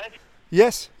you? Yes?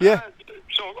 Yes, yeah.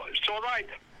 It's all right.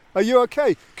 Are you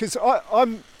okay? Because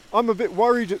I'm a bit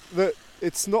worried that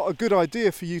it's not a good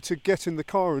idea for you to get in the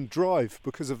car and drive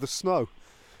because of the snow.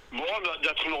 Well,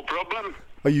 that's no problem.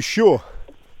 Are you sure?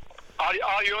 Are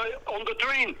you on the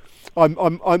train?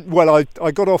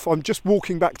 I got off. I'm just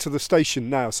walking back to the station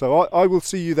now, so I will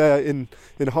see you there in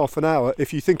half an hour.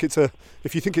 If you think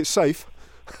it's safe,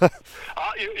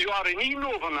 You are in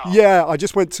Eindhoven now? Yeah, I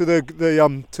just went to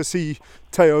the to see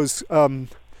Theo's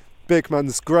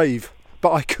Beekman's grave,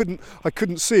 but I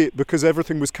couldn't see it because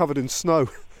everything was covered in snow.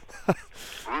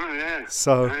 Yeah.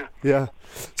 So yeah,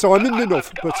 so I'm in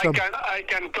Ninov, but I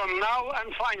can come now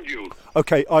and find you.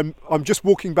 okay, I'm just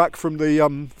walking back from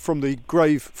the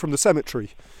grave, from the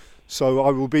cemetery, so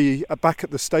I will be back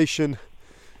at the station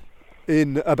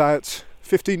in about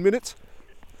 15 minutes.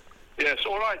 Yes,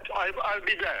 all right. I'll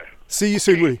be there. See you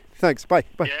soon, Willie. Thanks. Bye.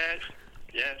 Bye.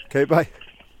 Yes. Okay, bye.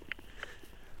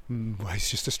 Well, he's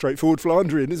just a straightforward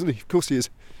Flandrian, isn't he? Of course he is.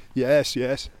 Yes.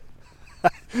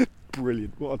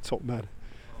 Brilliant. What a top man.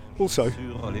 Also,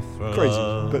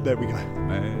 crazy, but there we go.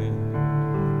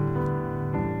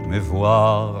 Mais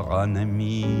voir un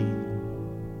ami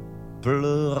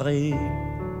pleurer,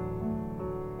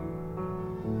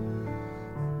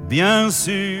 bien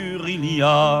sûr il y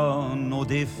a nos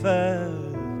défaites,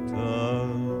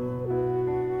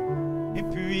 et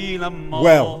puis la mort.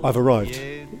 Well, I've arrived.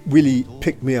 Willie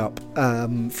picked me up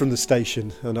from the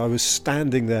station, and I was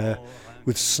standing there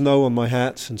with snow on my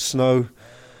hat and snow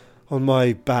on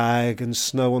my bag and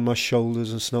snow on my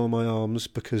shoulders and snow on my arms,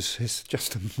 because it's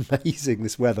just amazing,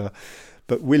 this weather.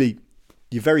 But Willie,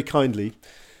 you very kindly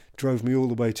drove me all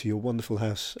the way to your wonderful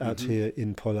house out here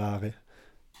in Polare.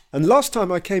 And last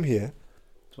time I came here,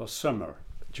 it was summer.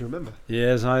 Do you remember?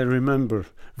 Yes, I remember.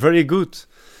 Very good.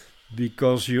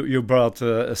 Because you brought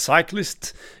a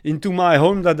cyclist into my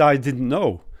home that I didn't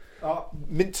know.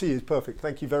 Mint tea is perfect.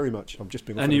 Thank you very much. I'm just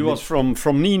being. And he was from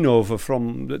Ninove,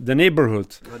 from the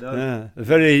neighborhood. I know. Yeah, a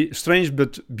very strange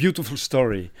but beautiful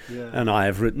story. Yeah. And I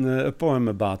have written a poem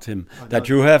about him that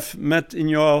you have met in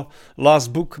your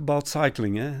last book about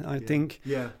cycling. I think.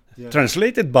 Yeah.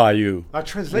 Translated by you. I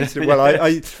translated it. Well,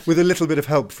 I with a little bit of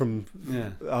help from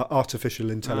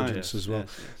artificial intelligence as well.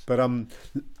 Yes. But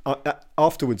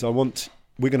afterwards,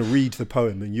 we're going to read the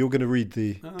poem, and you're going to read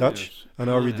the Dutch, and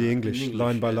I'll read the English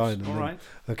line by line. All right.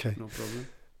 Okay. No problem.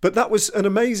 But that was an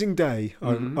amazing day.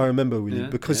 I remember, Willie,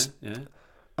 because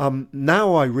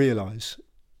now I realise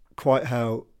quite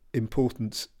how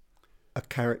important a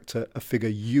character, a figure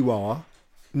you are.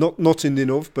 Not in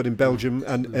Ninov, but in Belgium,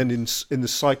 and in the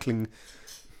cycling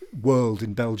world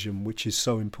in Belgium, which is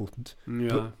so important.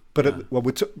 Yeah.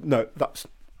 That's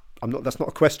not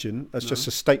a question. That's just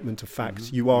a statement of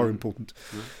facts. You are important.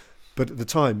 But at the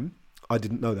time, I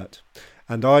didn't know that,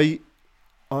 and I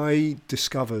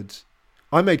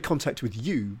made contact with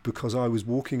you because I was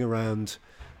walking around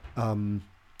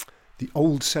the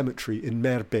old cemetery in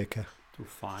Merbeke.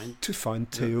 To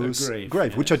find Theo's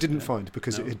grave, which I didn't find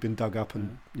because it had been dug up,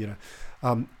 and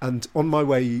and on my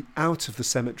way out of the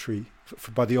cemetery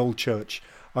by the old church,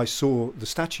 I saw the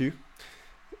statue,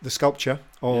 the sculpture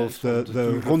of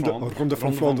the Ronde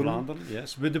van Vlaanderen.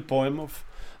 Yes, with the poem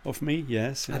of me.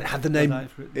 Yes, and it had the name.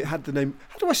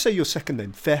 How do I say your second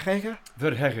name? Verheghe.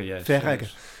 Verheghe, yes. Verheghe.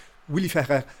 Yes. Willie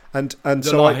Verheghe, and the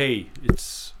so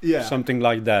it's something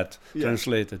like that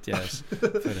translated. Yes.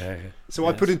 Verheghe. So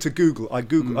I put into Google.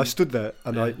 I stood there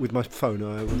and I with my phone.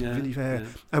 I went Willie Verheghe,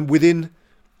 and within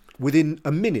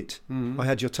a minute, I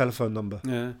had your telephone number.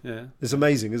 Yeah. It's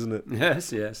amazing, isn't it?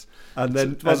 Yes. And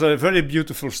then it was a very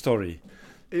beautiful story.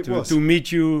 It was to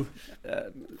meet you.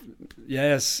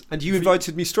 Yes. And you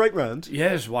invited me straight round.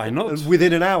 Yes, why not? And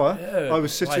within an hour, I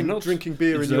was sitting drinking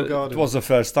beer in your garden. It was the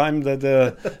first time that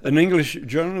an English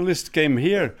journalist came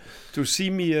here to see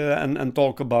me and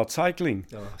talk about cycling.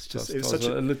 Oh, it was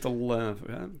a little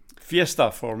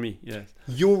fiesta for me. Yes.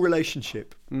 Your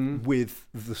relationship with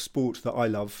the sport that I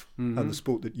love and the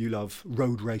sport that you love,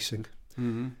 road racing.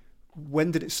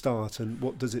 When did it start, and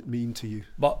what does it mean to you?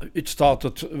 But it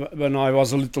started when I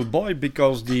was a little boy,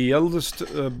 because the eldest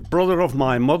brother of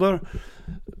my mother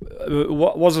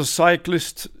was a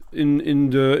cyclist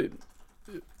in the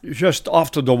just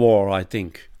after the war, I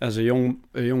think, as a young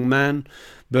man,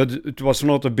 but it was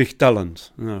not a big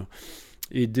talent. No,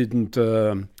 he didn't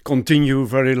continue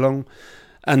very long,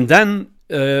 and then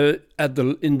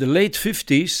in the late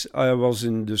 50s, I was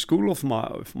in the school of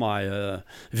my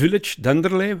village,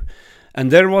 Denderleeuw,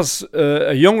 and there was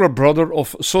a younger brother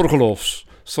of Sorgeloos,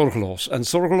 and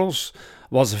Sorgeloos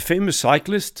was a famous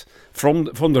cyclist from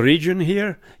the region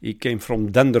here. He came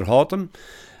from Denderhouten,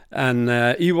 and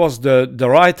he was the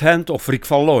right hand of Rick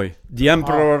van Looy, the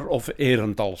emperor of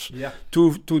Herentals. Yeah.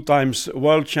 Two times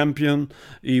world champion.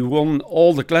 He won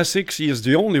all the classics. He is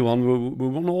the only one who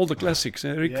won all the classics.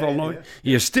 Rick van Looy. Yeah.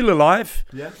 He is still alive.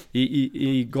 Yeah.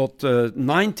 He got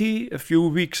 90 a few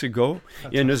weeks ago.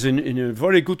 Fantastic. And is in a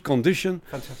very good condition.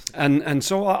 Fantastic. And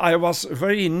so I was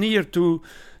very near to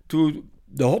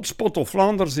the hotspot of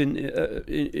Flanders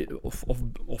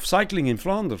of cycling in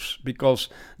Flanders, because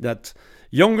that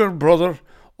younger brother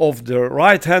of the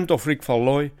right hand of Rick van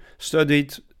Looy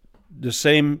studied the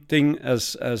same thing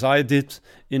as I did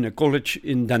in a college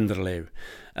in Denderleeuw.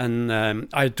 And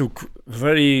I took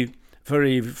very,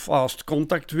 very fast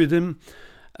contact with him,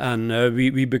 and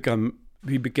we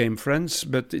became friends.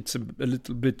 But it's a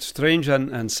little bit strange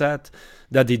and sad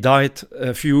that he died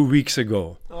a few weeks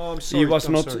ago. Oh, I'm sorry.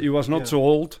 He was not so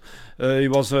old. He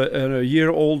was a year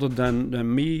older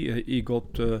than me. He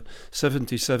got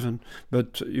 77,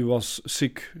 but he was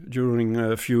sick during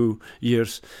a few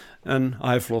years, and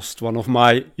I've lost one of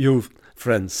my youth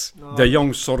friends, the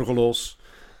young Sorgeloos.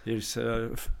 His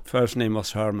first name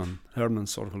was Herman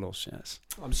Sorgeloos. Yes.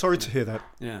 I'm sorry to hear that.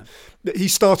 Yeah. He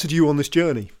started you on this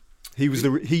journey.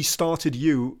 He started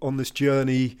you on this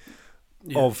journey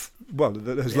of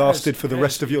that has lasted for the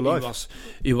rest of your life.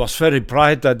 He was very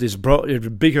proud that his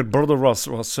bigger brother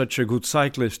was such a good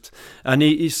cyclist, and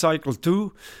he cycled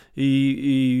too.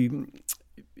 He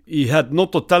had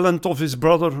not the talent of his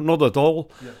brother, not at all,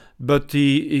 but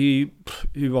he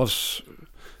was,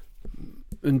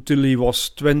 until he was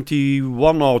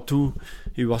 21 or 2,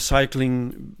 he was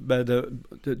cycling by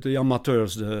the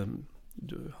amateurs, the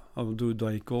how do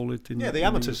they call it? The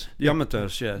amateurs. The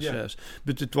amateurs, yes.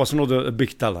 But it was not a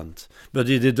big talent. But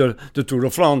he did the Tour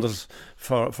of Flanders,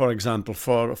 for example,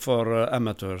 for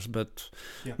amateurs, but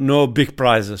no big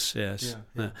prizes. Yes,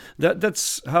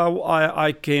 that's how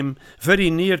I came very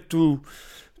near to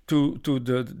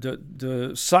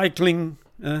the cycling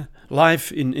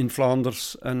life in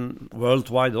Flanders and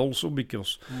worldwide also,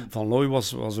 because Van Looy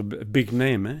was a big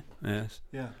name. Yes.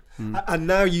 Yeah. And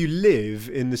now you live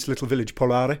in this little village,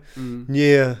 Polare,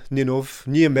 near Ninov,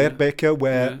 near Merbeke,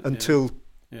 where until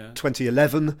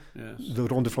 2011, the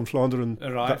Ronde van Vlaanderen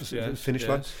finish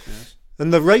line. Yes.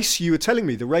 And the race, you were telling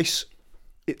me, the race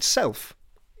itself,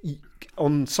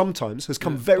 on sometimes has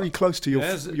come very close to your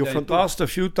front door. Passed a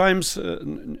few times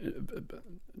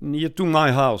near to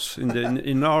my house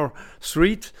in our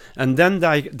street, and then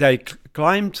they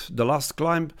climbed. The last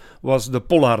climb was the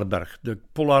Polarberg, the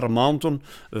Polar Mountain,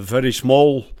 a very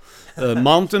small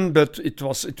mountain, but it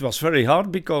was very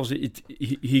hard because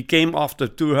he came after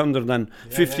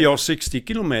 250 or 60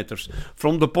 kilometers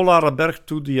from the Polarberg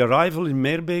to the arrival in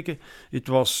Meerbeke. It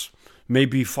was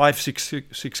maybe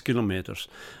 6 kilometers,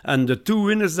 and the two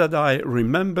winners that I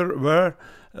remember were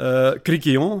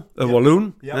Criquillon, a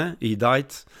Walloon. He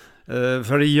died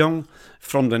very young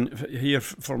from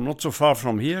not so far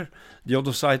from here, the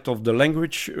other side of the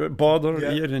language border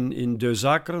here in De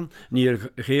Zakeren, near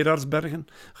Gerardsbergen,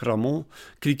 Gramont.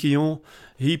 Criquillon,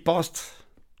 he passed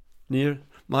near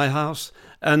my house.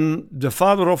 And the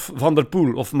father of Van der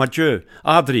Poel, of Mathieu,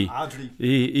 Adrie.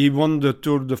 He won the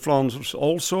Tour de Flanders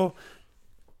also.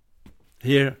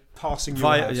 Here, passing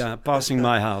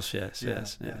my house.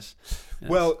 Yes.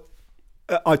 Well,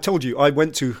 I told you I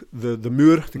went to the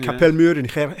Muur, the Kapelmuur in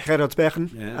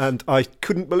Gerardsbergen, and I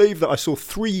couldn't believe that I saw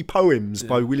 3 poems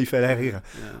by Willie Ferreira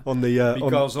on the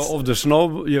because of the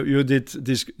snow. You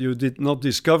did not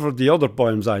discover the other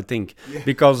poems, I think,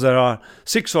 because there are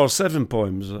 6 or 7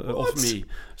 poems of me,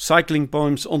 cycling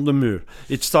poems on the Muur.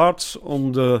 It starts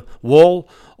on the wall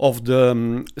of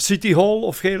the city hall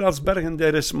of Gerardsbergen.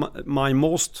 There is my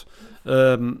most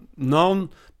known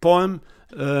poem.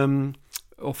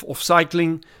 Of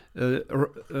cycling,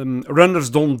 runners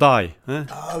don't die.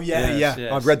 Oh yes.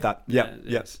 I've read that.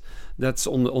 Yes. That's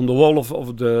on the wall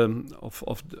of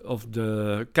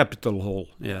the Capitol Hall.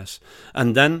 Yes,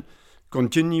 and then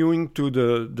continuing to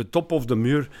the top of the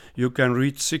Muur, you can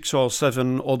read 6 or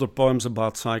 7 other poems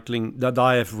about cycling that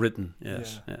I have written.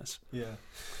 Yes.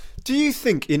 Do you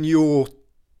think in your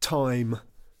time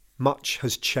much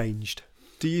has changed?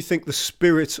 Do you think the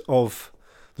spirit of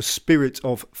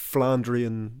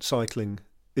Flandrian cycling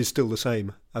is still the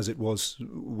same as it was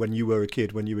when you were a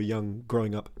kid, when you were young,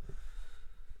 growing up?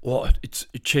 Well, it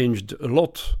changed a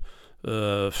lot.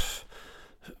 What's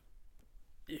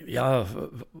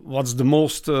the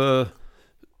most... how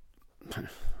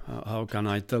can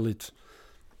I tell it?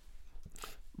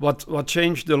 What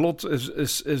changed a lot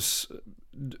is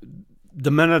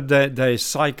the manner they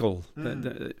cycle.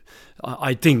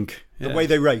 I think the way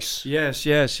they race. Yes.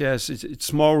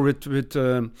 It's more with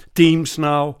teams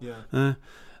now.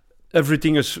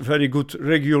 Everything is very good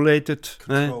regulated.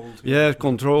 Controlled.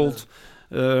 Controlled.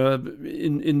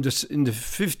 In the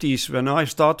 50s, when I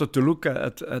started to look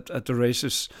at the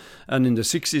races, and in the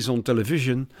 60s on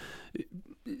television,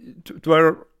 it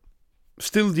were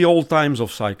still the old times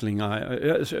of cycling.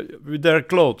 With their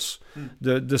clothes,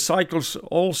 the cycles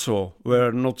also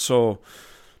were not so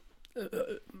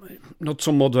not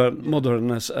so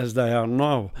modern as they are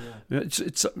now.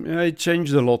 It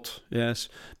changed a lot, yes.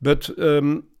 But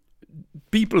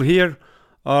people here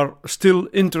are still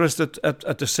interested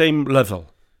at the same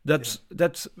level.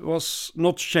 That was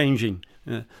not changing.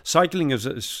 Cycling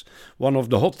is one of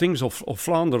the hot things of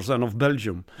Flanders and of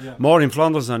Belgium. More in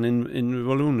Flanders than in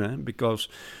Walloon, because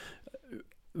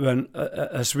when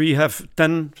as we have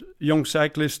 10 young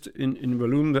cyclists in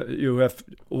Walloon, you have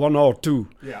 1 or 2.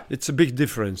 It's a big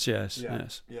difference. Yes.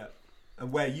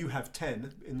 And where you have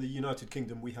 10 in the United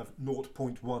Kingdom, we have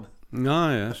 0.1.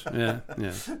 Yes.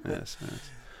 Yes.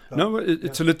 No,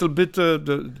 it's a little bit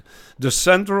the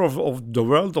center of the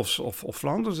world of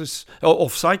Flanders is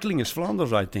of cycling is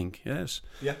Flanders, I think. Yes.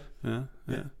 Yeah.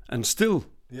 And still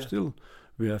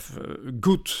we have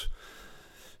good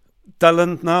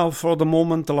talent now for the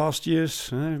moment. The last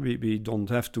years, we don't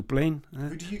have to complain.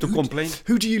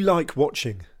 Who do you like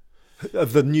watching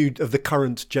of the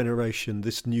current generation?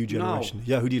 This new generation.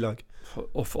 Now, who do you like?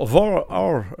 Of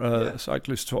our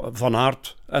cyclists, Van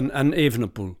Aert and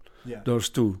Evenepoel. Those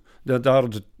two that are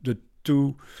the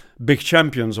two big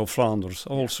champions of Flanders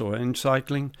also in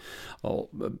cycling.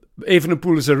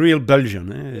 Evenepoel is a real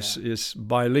Belgian. He's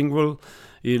bilingual.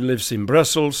 He lives in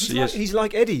Brussels. He's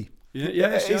like Eddie.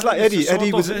 He's like Eddie.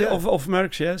 Eddie was of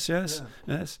Merckx. Yes.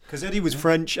 Because Eddie was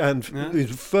French, and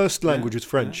his first language was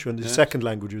French, and his second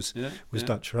language was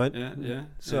Dutch, right?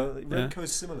 So Remco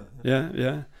is similar.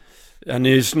 Yeah. And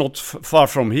he's not far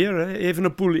from here.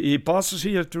 Evenepoel, he passes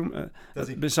here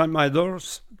beside my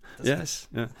doors. Yes.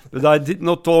 But I did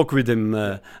not talk with him.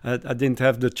 I didn't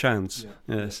have the chance.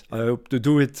 I hope to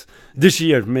do it this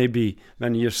year, maybe,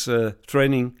 when he is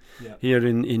training here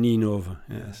in Eindhoven.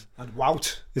 Yes. And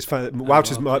Wout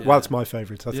is my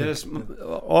favourite. I think. Yes,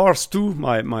 ours too.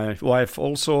 My wife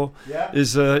also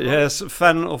is a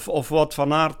fan of Wout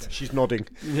van Aert. She's nodding.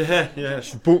 Yeah.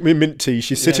 She bought me mint tea.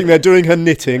 She's sitting there doing her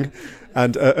knitting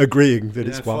and agreeing that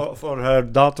it's Wout. For her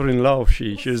daughter-in-law,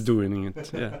 she's doing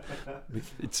it. Yeah,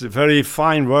 it's a very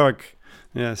fine work.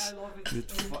 Yes. I love it.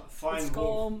 It's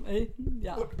calm.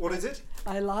 Yeah. What is it?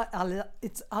 I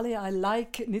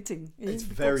like knitting. It's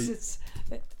very.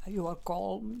 You are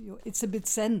calm. It's a bit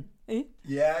zen.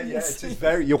 Yeah. It's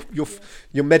very.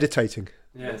 You're meditating.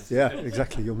 Yes. Yeah,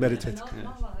 exactly. You're meditating.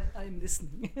 Now I'm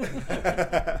listening.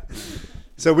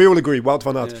 So we all agree, Wout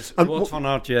van Aert. Yes, Wout van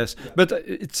Aert, yes. But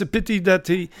it's a pity that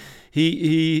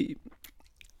he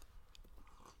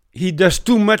does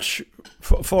too much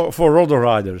for other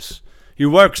riders. He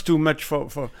works too much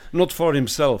for not for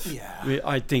himself.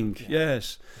 I think.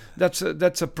 Yes, that's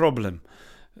a problem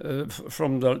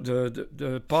from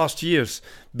the past years.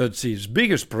 But his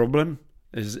biggest problem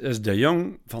is the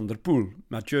young Van der Poel,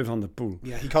 Mathieu Van der Poel.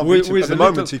 Yeah, he can't beat him. At the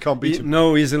moment, he can't beat him.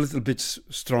 No, he's a little bit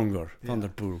stronger, Van der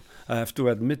Poel. I have to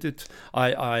admit it.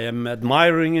 I am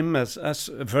admiring him as a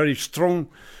very strong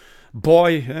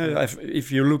boy.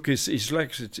 If you look his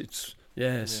legs, it's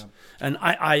yes. Yeah. And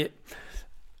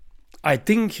I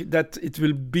think that it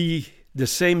will be the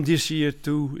same this year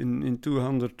too in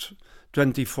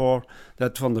 224,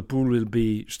 that Van der Poel will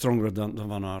be stronger than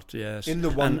Van Aert. Yes, in the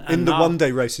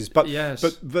one-day races, but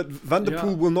Van der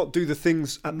Poel will not do the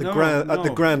things at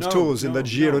the grand tours in the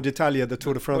Giro d'Italia, the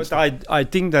Tour de France. But I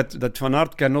think that Van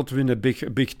Aert cannot win a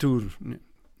big tour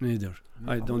neither.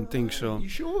 I don't think so. You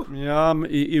sure? Yeah,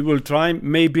 he will try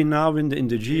maybe now in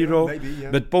the Giro,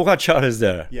 but Pogačar is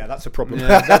there. Yeah, that's a problem.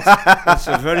 Yeah, that's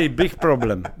a very big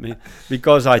problem,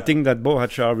 because I think that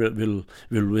Pogačar will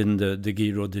win the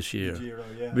Giro this year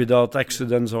without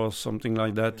accidents or something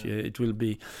like that. Yeah, it will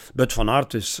be. But Van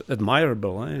Aert is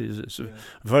admirable. He's a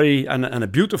very and a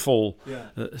beautiful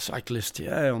cyclist.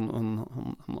 Yeah,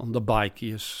 on the bike,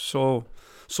 he is so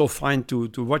fine to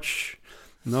watch.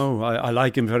 No, I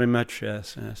like him very much,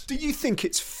 yes. Do you think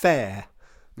it's fair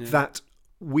that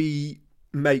we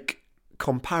make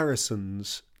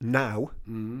comparisons now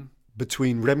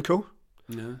between Remco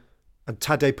and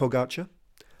Tadej Pogačar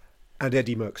and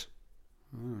Eddie Merckx?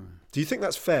 Do you think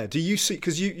that's fair? Do you see,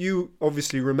 because you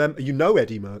obviously remember, you know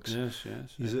Eddie Merckx. Yes.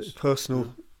 He's a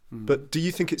personal, but do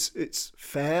you think it's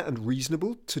fair and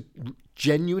reasonable to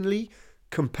genuinely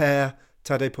compare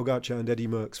Tadej Pogačar and Eddie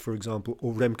Merckx, for example,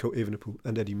 or Remco Evenepoel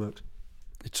and Eddie Merckx?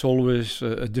 It's always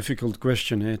a difficult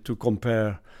question to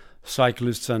compare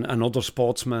cyclists and other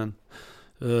sportsmen.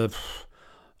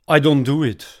 I don't do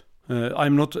it.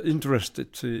 I'm not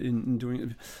interested in doing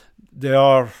it. They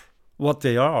are what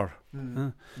they are.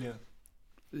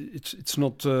 It's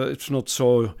not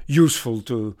so useful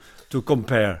to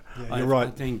compare. Yeah, you're right.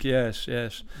 I think yes.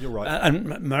 You're right. And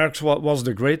Merckx was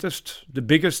the greatest, the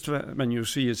biggest when you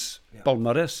see his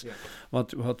palmarès,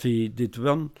 what he did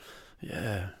win.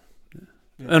 Yeah.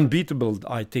 unbeatable,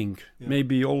 I think.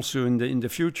 Maybe also in the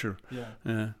future.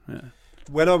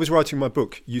 When I was writing my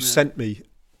book, you sent me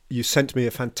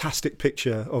a fantastic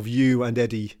picture of you and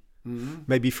Eddie,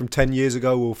 maybe from 10 years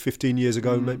ago or 15 years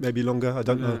ago, maybe longer. I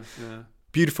don't know.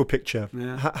 Beautiful picture.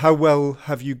 How well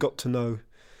have you got to know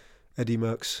Eddie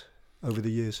Merckx over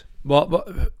the years? Well,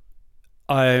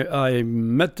 I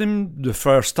met him the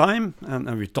first time,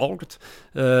 and we talked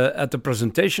at the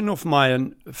presentation of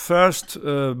my first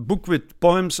book with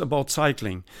poems about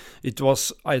cycling. It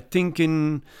was, I think,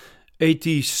 in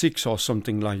 86 or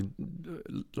something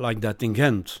like that in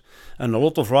Ghent. And a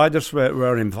lot of riders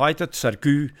were invited,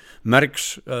 Sercu,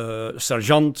 Merckx,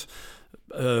 Sergeant,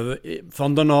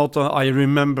 Van den Houten. I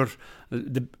remember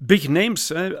the big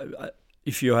names.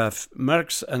 If you have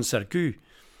Merckx and Sercu,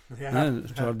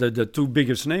 so the two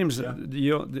biggest names.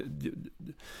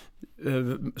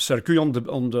 Sercu on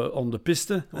the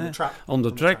piste, on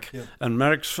the track, and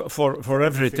Merckx for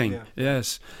everything.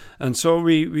 Yes, and so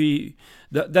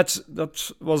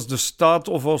that was the start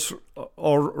of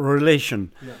our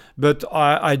relation. But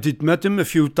I did met him a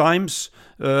few times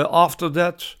after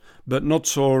that, but not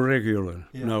so regular.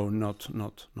 No, not.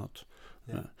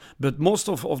 But most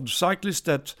of the cyclists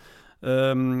that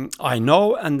I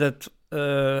know and that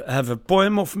have a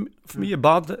poem of me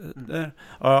about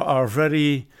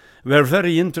were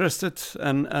very interested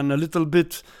and a little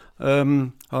bit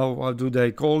how do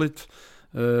they call it,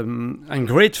 and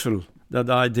grateful that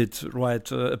I did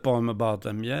write a poem about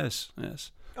them. Yes.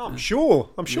 I'm sure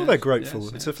they're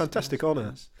grateful. It's a fantastic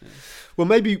honour. Well,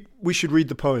 maybe we should read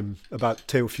the poem about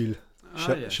Théophile.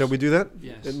 Shall we do that?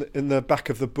 Yes. In the back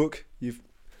of the book,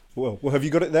 well, have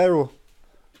you got it there or?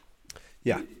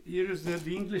 Yeah. Here is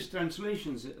the English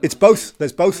translations. It's both.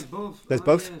 There's both. There's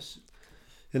both. Yes.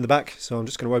 In the back. So I'm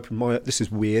just going to open this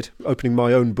is weird. Opening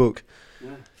my own book.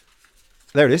 Yeah.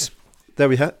 There it is. There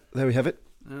we have it.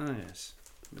 Ah, yes.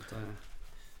 But,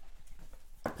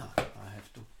 I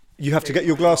have to. You have to get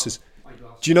your glasses.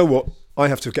 Do you know what? I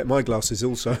have to get my glasses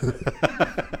also.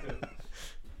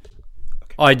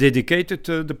 I dedicated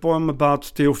the poem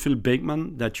about Théophile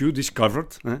Beekman that you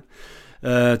discovered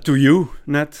to you,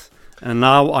 Ned. And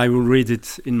now I will read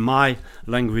it in my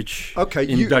language,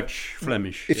 Dutch,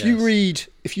 Flemish. If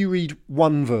you read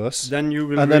one verse, then you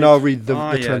will then I'll read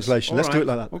the translation. Let's do it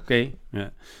like that. Okay, yeah.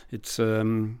 It's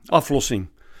aflossing.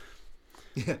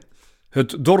 Yeah.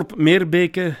 Het dorp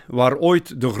Meerbeke, waar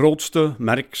ooit de grootste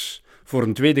Merckx voor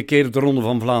een tweede keer de Ronde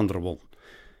van Vlaanderen won,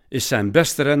 is zijn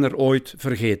beste renner ooit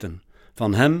vergeten.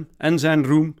 Van hem en zijn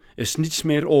roem is niets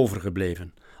meer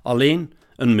overgebleven. Alleen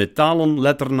een metalen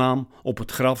letternaam op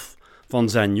het graf van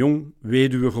zijn jong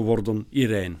weduwe geworden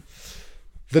Irene.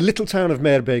 The little town of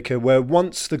Meerbeke, where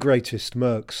once the greatest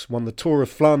Merckx won the Tour of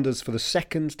Flanders for the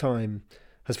second time,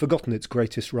 has forgotten its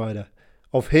greatest rider.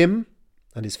 Of him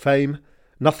and his fame,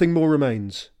 nothing more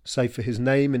remains, save for his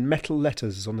name in metal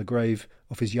letters on the grave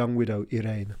of his young widow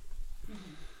Irene.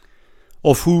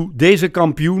 Of hoe deze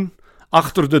kampioen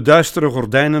achter de duistere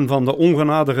gordijnen van de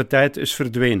ongenadige tijd is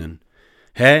verdwenen.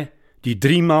 Hij, die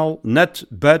 3 maal net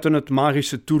buiten het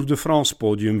magische Tour de France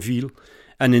podium viel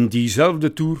en in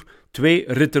diezelfde Tour 2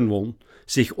 ritten won,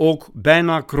 zich ook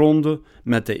bijna kroonde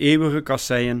met de eeuwige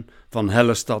kasseien van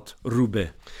helle stad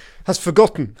Roubaix. Has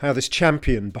forgotten how this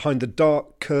champion behind the dark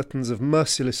curtains of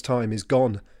merciless time is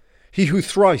gone. He who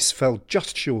thrice fell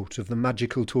just short of the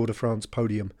magical Tour de France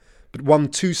podium, but won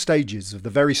 2 stages of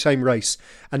the very same race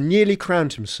and nearly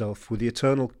crowned himself with the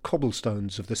eternal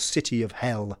cobblestones of the city of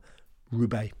hell,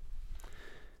 Roubaix.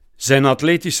 Zijn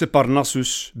atletische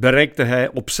Parnassus bereikte hij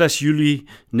op 6 juli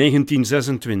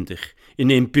 1926 in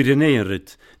een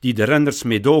Pyreneeënrit die de renners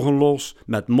meedogenloos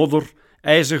met modder,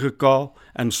 ijzige kou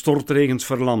en stortregens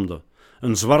verlamde.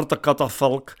 Een zwarte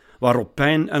katafalk waarop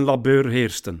pijn en labeur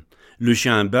heersten.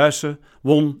 Lucien Buisse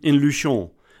won in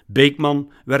Luchon.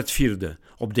 Beekman werd 4e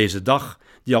op deze dag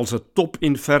die als het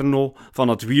top-inferno van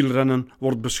het wielrennen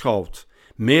wordt beschouwd.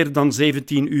 Meer dan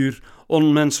 17 uur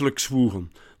onmenselijk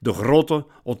zwoegen. De grote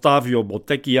Ottavio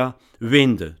Bottecchia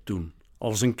weende toen,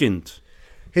 als een kind.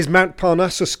 His Mount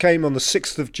Parnassus came on the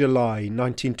 6th of July,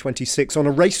 1926, on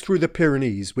a race through the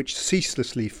Pyrenees, which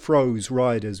ceaselessly froze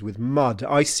riders with mud,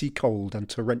 icy cold and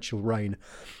torrential rain.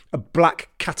 A black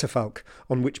catafalque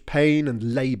on which pain and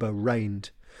labour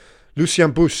reigned.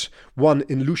 Lucien Busse won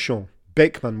in Luchon.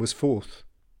 Beekman was 4th.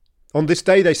 On this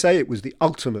day, they say, it was the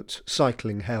ultimate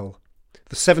cycling hell.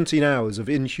 The 17 hours of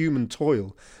inhuman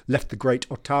toil left the great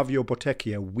Ottavio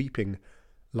Bottecchia weeping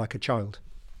like a child.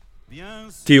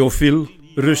 Théophile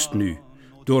rust nu,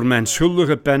 door mijn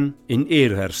schuldige pen in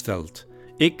eer hersteld.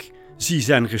 Ik zie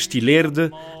zijn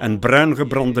gestileerde en bruin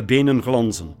gebrande benen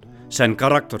glanzen, zijn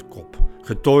karakterkop,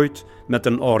 getooid met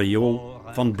een aureool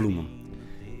van bloemen.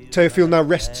 Theophile now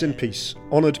rests in peace,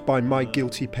 honoured by my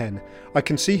guilty pen. I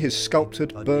can see his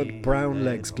sculptured, burnt brown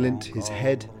legs glint, his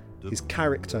head, his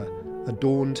character,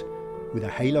 adorned with a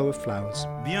halo of flowers.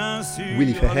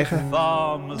 Willie Verheggen,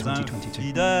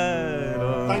 2022.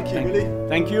 Thank you, Willie.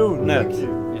 Thank you, Ned. Thank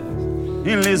you.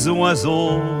 Et les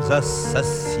oiseaux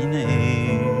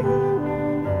assassinés.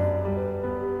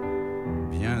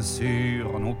 Bien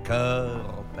sûr, nos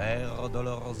cœurs perdent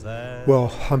leurs ailes.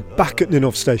 Well, I'm back at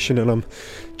Ninov station and I'm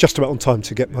just about on time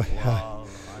to get my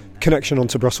connection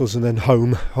onto Brussels and then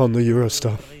home on the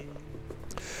Eurostar.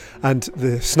 And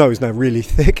the snow is now really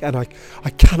thick, and I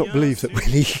cannot believe that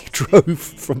Willie drove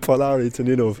from Polari to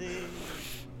Ninov,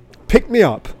 picked me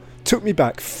up, took me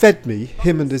back, fed me,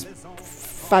 him and his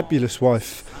fabulous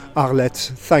wife Arlette.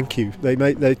 Thank you. They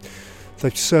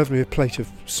served me a plate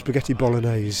of spaghetti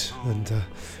bolognese and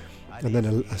then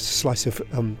a slice of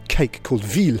cake called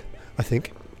Ville, I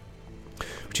think,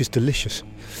 which is delicious.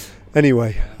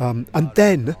 Anyway, and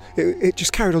then it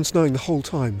just carried on snowing the whole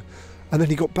time. And then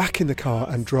he got back in the car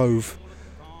and drove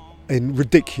in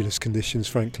ridiculous conditions,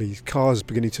 frankly. Cars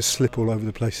beginning to slip all over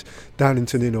the place, down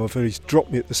into Ninov, and he's dropped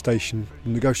me at the station,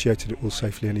 negotiated it all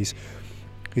safely, and he's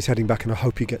heading back, and I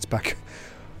hope he gets back.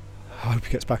 I hope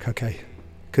he gets back okay,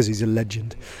 because he's a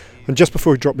legend. And just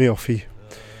before he dropped me off,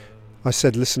 I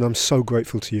said, listen, I'm so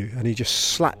grateful to you. And he just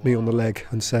slapped me on the leg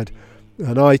and said,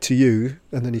 and I to you.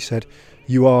 And then he said,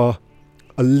 you are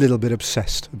a little bit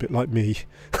obsessed, a bit like me.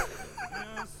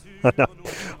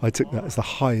 I took that as the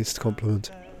highest compliment.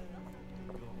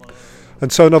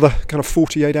 And so another kind of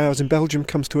 48 hours in Belgium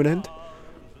comes to an end.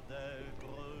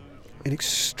 In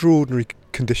extraordinary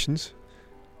conditions.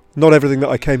 Not everything that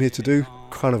I came here to do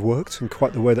kind of worked in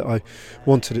quite the way that I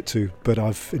wanted it to, but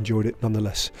I've enjoyed it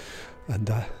nonetheless.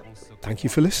 And thank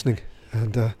you for listening.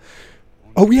 And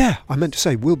oh yeah, I meant to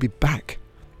say, we'll be back.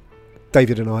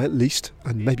 David and I at least,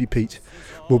 and maybe Pete,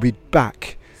 will be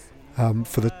back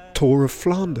for the tour of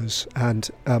Flanders, and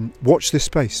watch this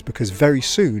space, because very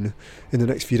soon in the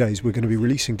next few days we're going to be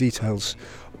releasing details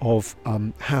of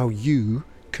how you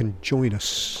can join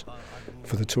us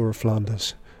for the tour of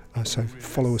Flanders. So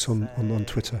follow us on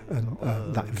Twitter, and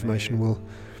that information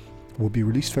will be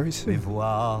released very soon.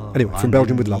 Anyway, from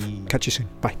Belgium with love. Catch you soon.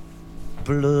 Bye.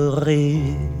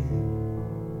 Pleurer.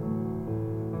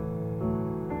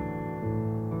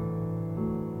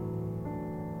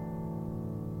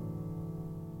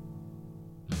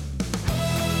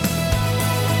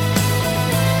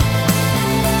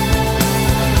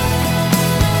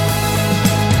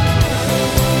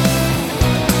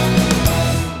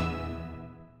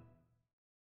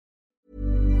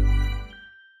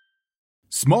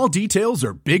 Small details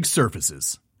are big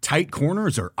surfaces. Tight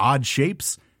corners are odd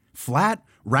shapes. Flat,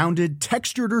 rounded,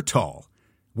 textured, or tall.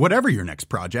 Whatever your next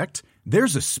project,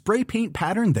 there's a spray paint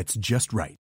pattern that's just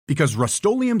right. Because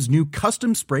Rust-Oleum's new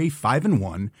Custom Spray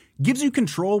 5-in-1 gives you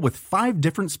control with 5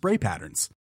 different spray patterns.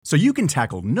 So you can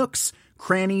tackle nooks,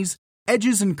 crannies,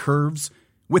 edges, and curves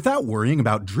without worrying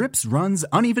about drips, runs,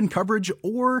 uneven coverage,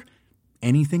 or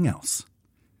anything else.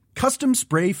 Custom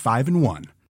Spray 5-in-1.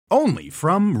 Only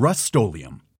from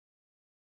Rust-Oleum.